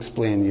one would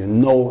explain you.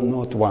 No,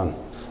 not one.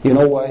 You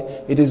know why?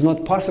 It is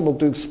not possible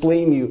to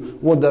explain you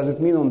what does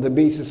it mean on the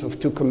basis of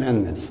 2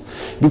 commandments.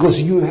 Because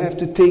you have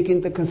to take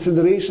into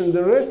consideration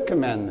the rest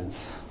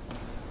commandments.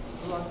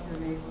 Love your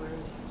neighbor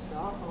as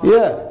yourself.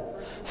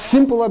 Yeah.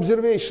 Simple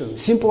observation.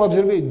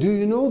 Do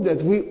you know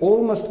that we,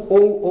 almost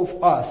all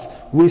of us,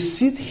 we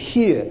sit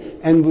here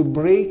and we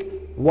break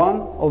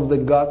one of the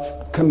God's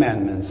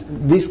commandments.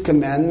 This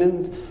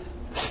commandment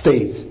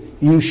states,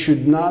 you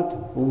should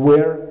not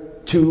wear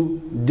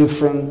 2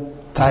 different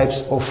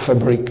types of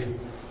fabric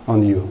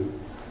on you.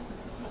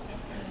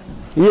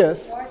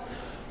 Yes,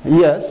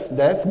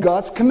 that's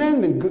God's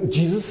commandment.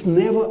 Jesus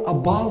never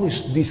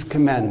abolished this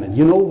commandment.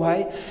 You know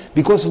why?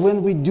 Because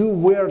when we do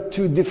wear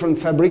 2 different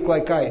fabric,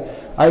 like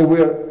I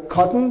wear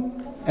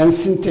cotton and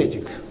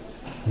synthetic.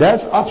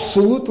 That's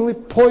absolutely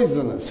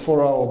poisonous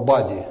for our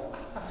body.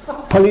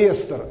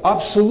 Polyester,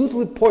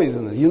 absolutely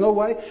poisonous. You know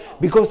why?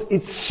 Because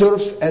it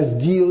serves as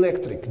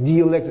dielectric.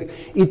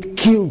 It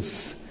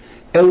kills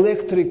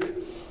electric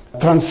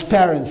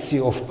transparency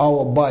of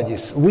our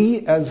bodies.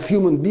 We as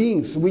human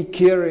beings, we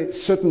carry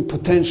certain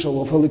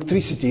potential of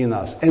electricity in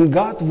us. And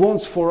God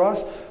wants for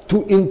us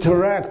to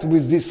interact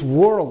with this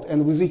world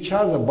and with each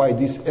other by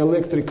this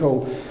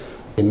electrical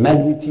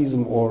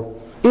magnetism or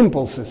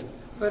impulses.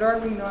 But are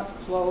we not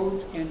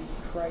clothed in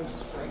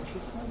Christ's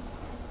righteousness?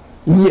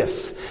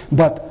 Yes,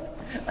 but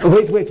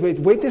wait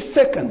a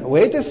second.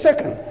 Where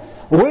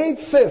it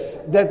says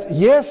that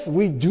yes,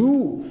 we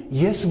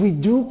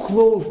do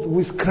clothed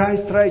with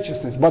Christ's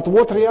righteousness. But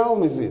what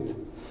realm is it?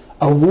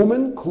 A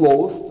woman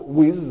clothed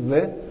with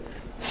the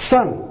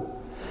sun.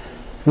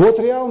 What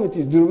realm it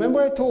is? Do you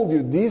remember I told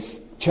you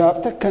this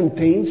chapter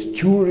contains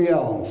 2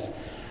 realms.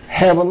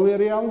 Heavenly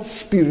realm,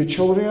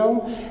 spiritual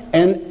realm,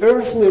 and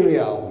earthly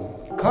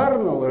realm,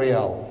 carnal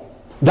realm.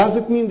 Does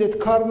it mean that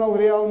carnal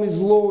realm is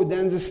lower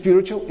than the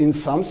spiritual? In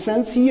some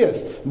sense,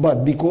 yes.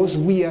 But because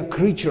we are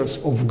creatures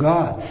of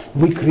God,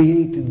 we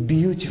created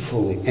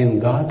beautifully, and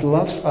God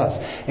loves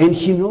us. And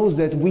He knows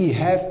that we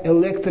have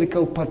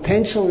electrical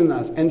potential in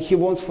us, and He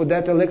wants for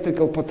that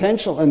electrical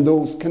potential and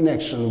those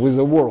connections with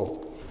the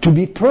world to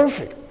be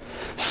perfect.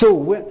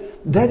 So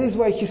that is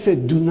why He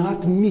said, do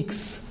not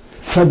mix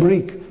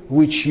fabric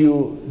which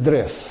you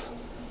dress.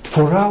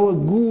 For our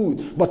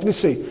good. But we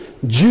say,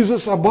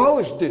 Jesus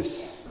abolished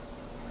this.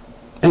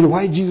 And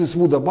why Jesus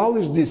would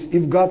abolish this?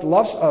 If God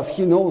loves us,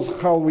 He knows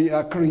how we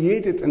are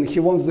created and He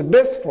wants the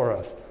best for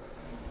us.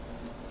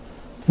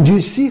 Do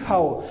you see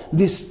how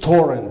this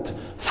torrent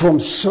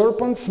from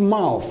serpent's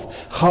mouth,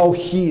 how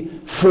he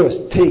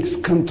first takes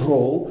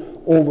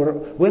control over,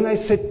 when I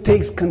said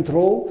takes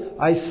control,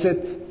 I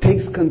said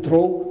takes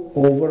control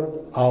over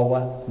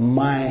our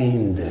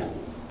mind.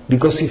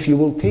 Because if you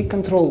will take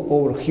control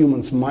over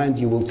human's mind,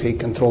 you will take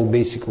control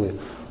basically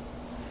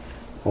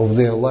of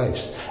their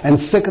lives. And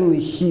secondly,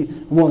 He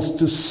wants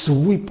to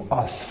sweep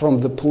us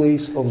from the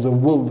place of the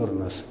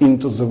wilderness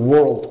into the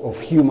world of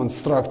human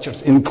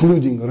structures,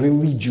 including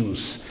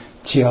religious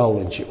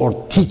theology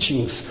or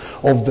teachings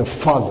of the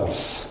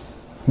fathers.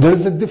 There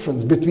is a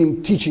difference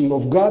between teaching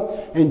of God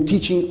and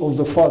teaching of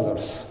the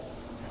fathers.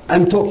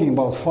 I'm talking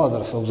about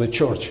fathers of the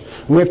church.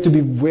 We have to be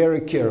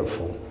very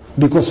careful,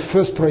 because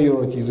first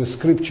priority is the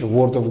scripture,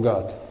 word of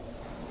God,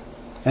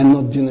 and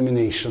not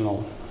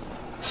denominational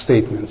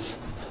statements.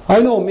 I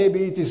know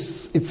maybe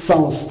it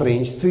sounds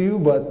strange to you,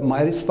 but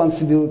my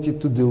responsibility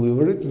to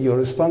deliver it, your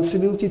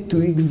responsibility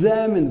to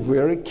examine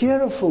very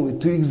carefully,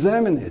 to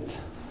examine it.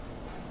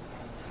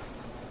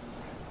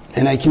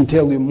 And I can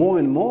tell you more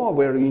and more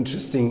very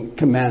interesting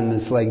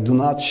commandments, like do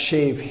not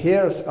shave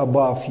hairs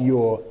above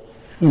your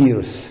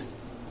ears.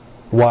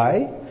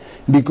 Why?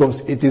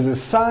 because it is a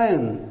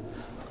sign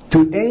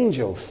to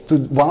angels, to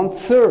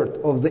 1/3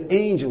 of the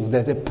angels,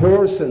 that a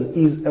person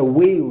is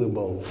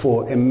available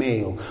for a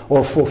male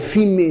or for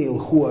female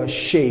who are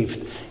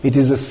shaved. It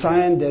is a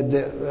sign that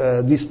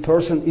this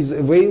person is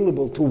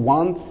available to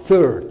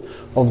 1/3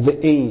 of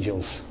the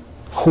angels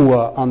who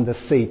are under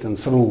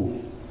Satan's rule.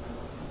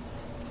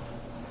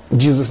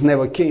 Jesus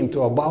never came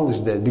to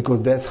abolish that,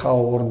 because that's how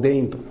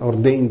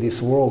ordained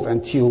this world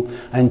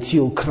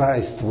until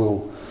Christ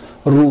will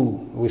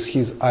rule with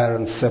his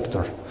iron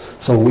scepter.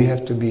 So we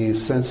have to be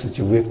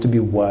sensitive, we have to be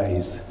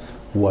wise.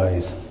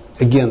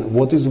 Again,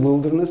 what is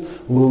wilderness?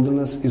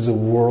 Wilderness is a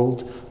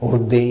world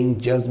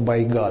ordained just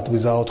by God,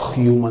 without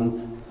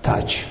human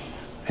touch.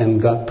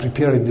 And God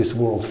prepared this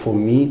world for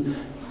me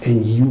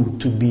and you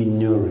to be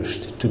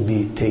nourished, to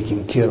be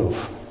taken care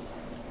of.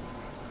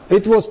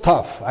 It was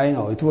tough, I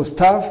know, it was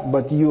tough,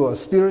 but you are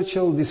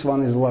spiritual. This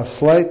one is last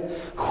slide.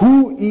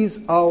 Who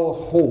is our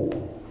hope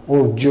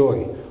or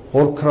joy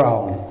or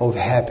crown of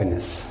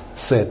happiness?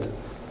 Said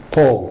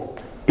Paul.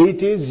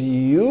 It is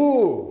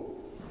you.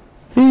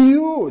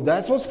 You,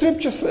 that's what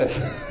Scripture says.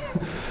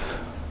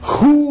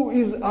 Who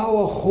is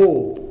our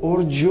hope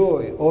or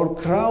joy or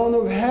crown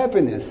of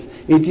happiness?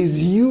 It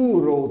is you,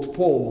 wrote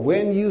Paul,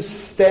 when you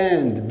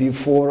stand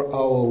before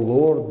our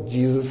Lord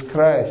Jesus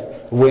Christ,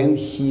 when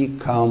He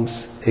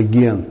comes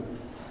again.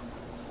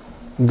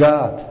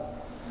 God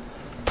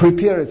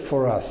prepared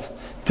for us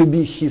to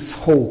be His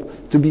hope,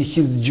 to be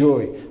His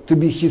joy, to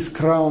be His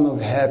crown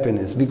of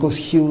happiness, because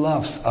He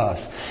loves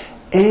us.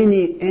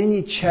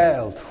 Any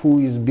child who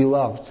is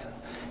beloved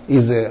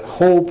is a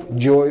hope,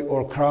 joy,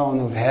 or crown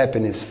of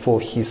happiness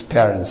for his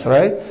parents,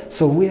 right?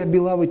 So we are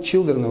beloved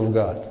children of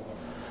God.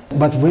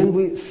 But when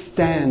we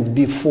stand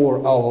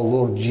before our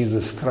Lord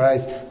Jesus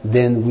Christ,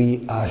 then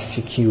we are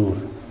secure.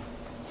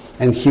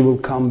 And He will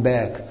come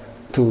back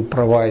to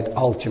provide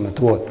ultimate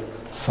what?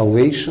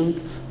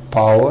 Salvation,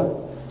 power,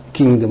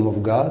 kingdom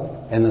of God,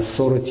 and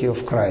authority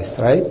of Christ,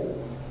 right?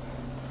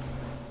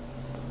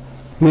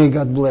 May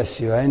God bless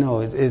you. I know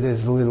it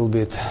is a little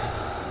bit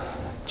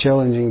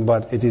challenging,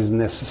 but it is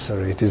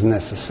necessary. It is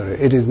necessary.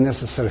 It is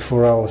necessary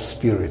for our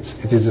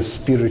spirits. It is a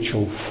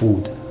spiritual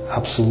food,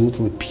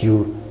 absolutely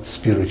pure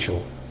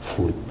spiritual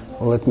food.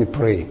 Let me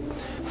pray.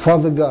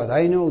 Father God,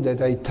 I know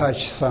that I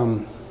touch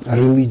some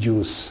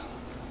religious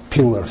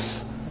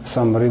pillars,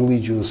 some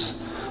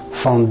religious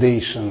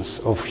foundations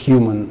of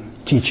human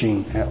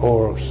teaching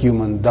or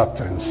human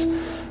doctrines.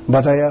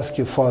 But I ask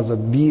you, Father,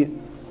 be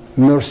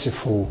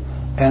merciful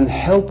and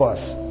help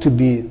us to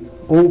be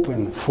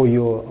open for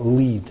your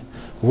lead.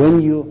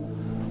 When you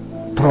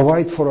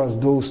provide for us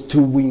those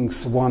two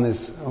wings, one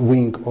is a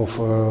wing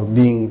of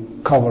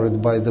being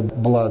covered by the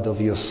blood of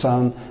your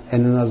Son,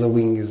 and another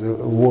wing is a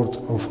word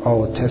of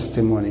our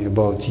testimony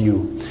about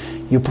you.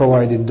 You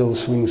provided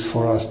those wings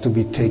for us to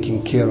be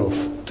taken care of,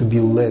 to be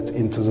led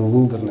into the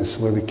wilderness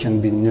where we can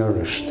be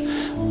nourished.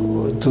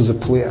 To the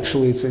place,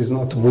 actually it is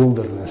not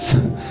wilderness,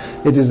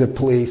 it is a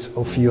place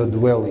of your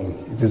dwelling,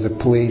 it is a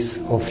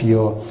place of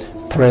your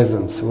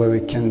presence where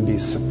we can be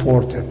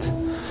supported,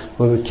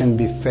 where we can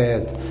be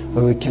fed,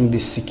 where we can be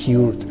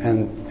secured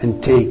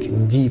and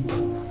take deep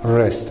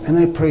rest. And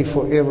I pray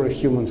for every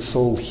human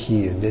soul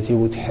here that you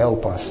would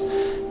help us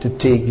to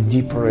take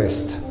deep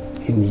rest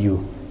in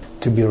you,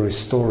 to be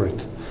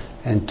restored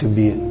and to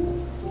be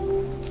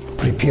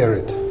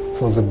prepared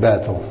for the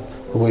battle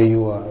where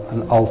you are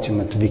an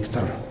ultimate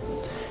victor.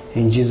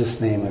 In Jesus'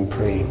 name I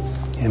pray.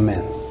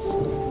 Amen.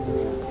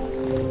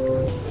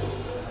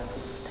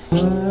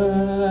 What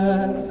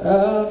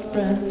a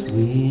friend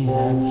we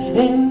have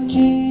in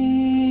Jesus.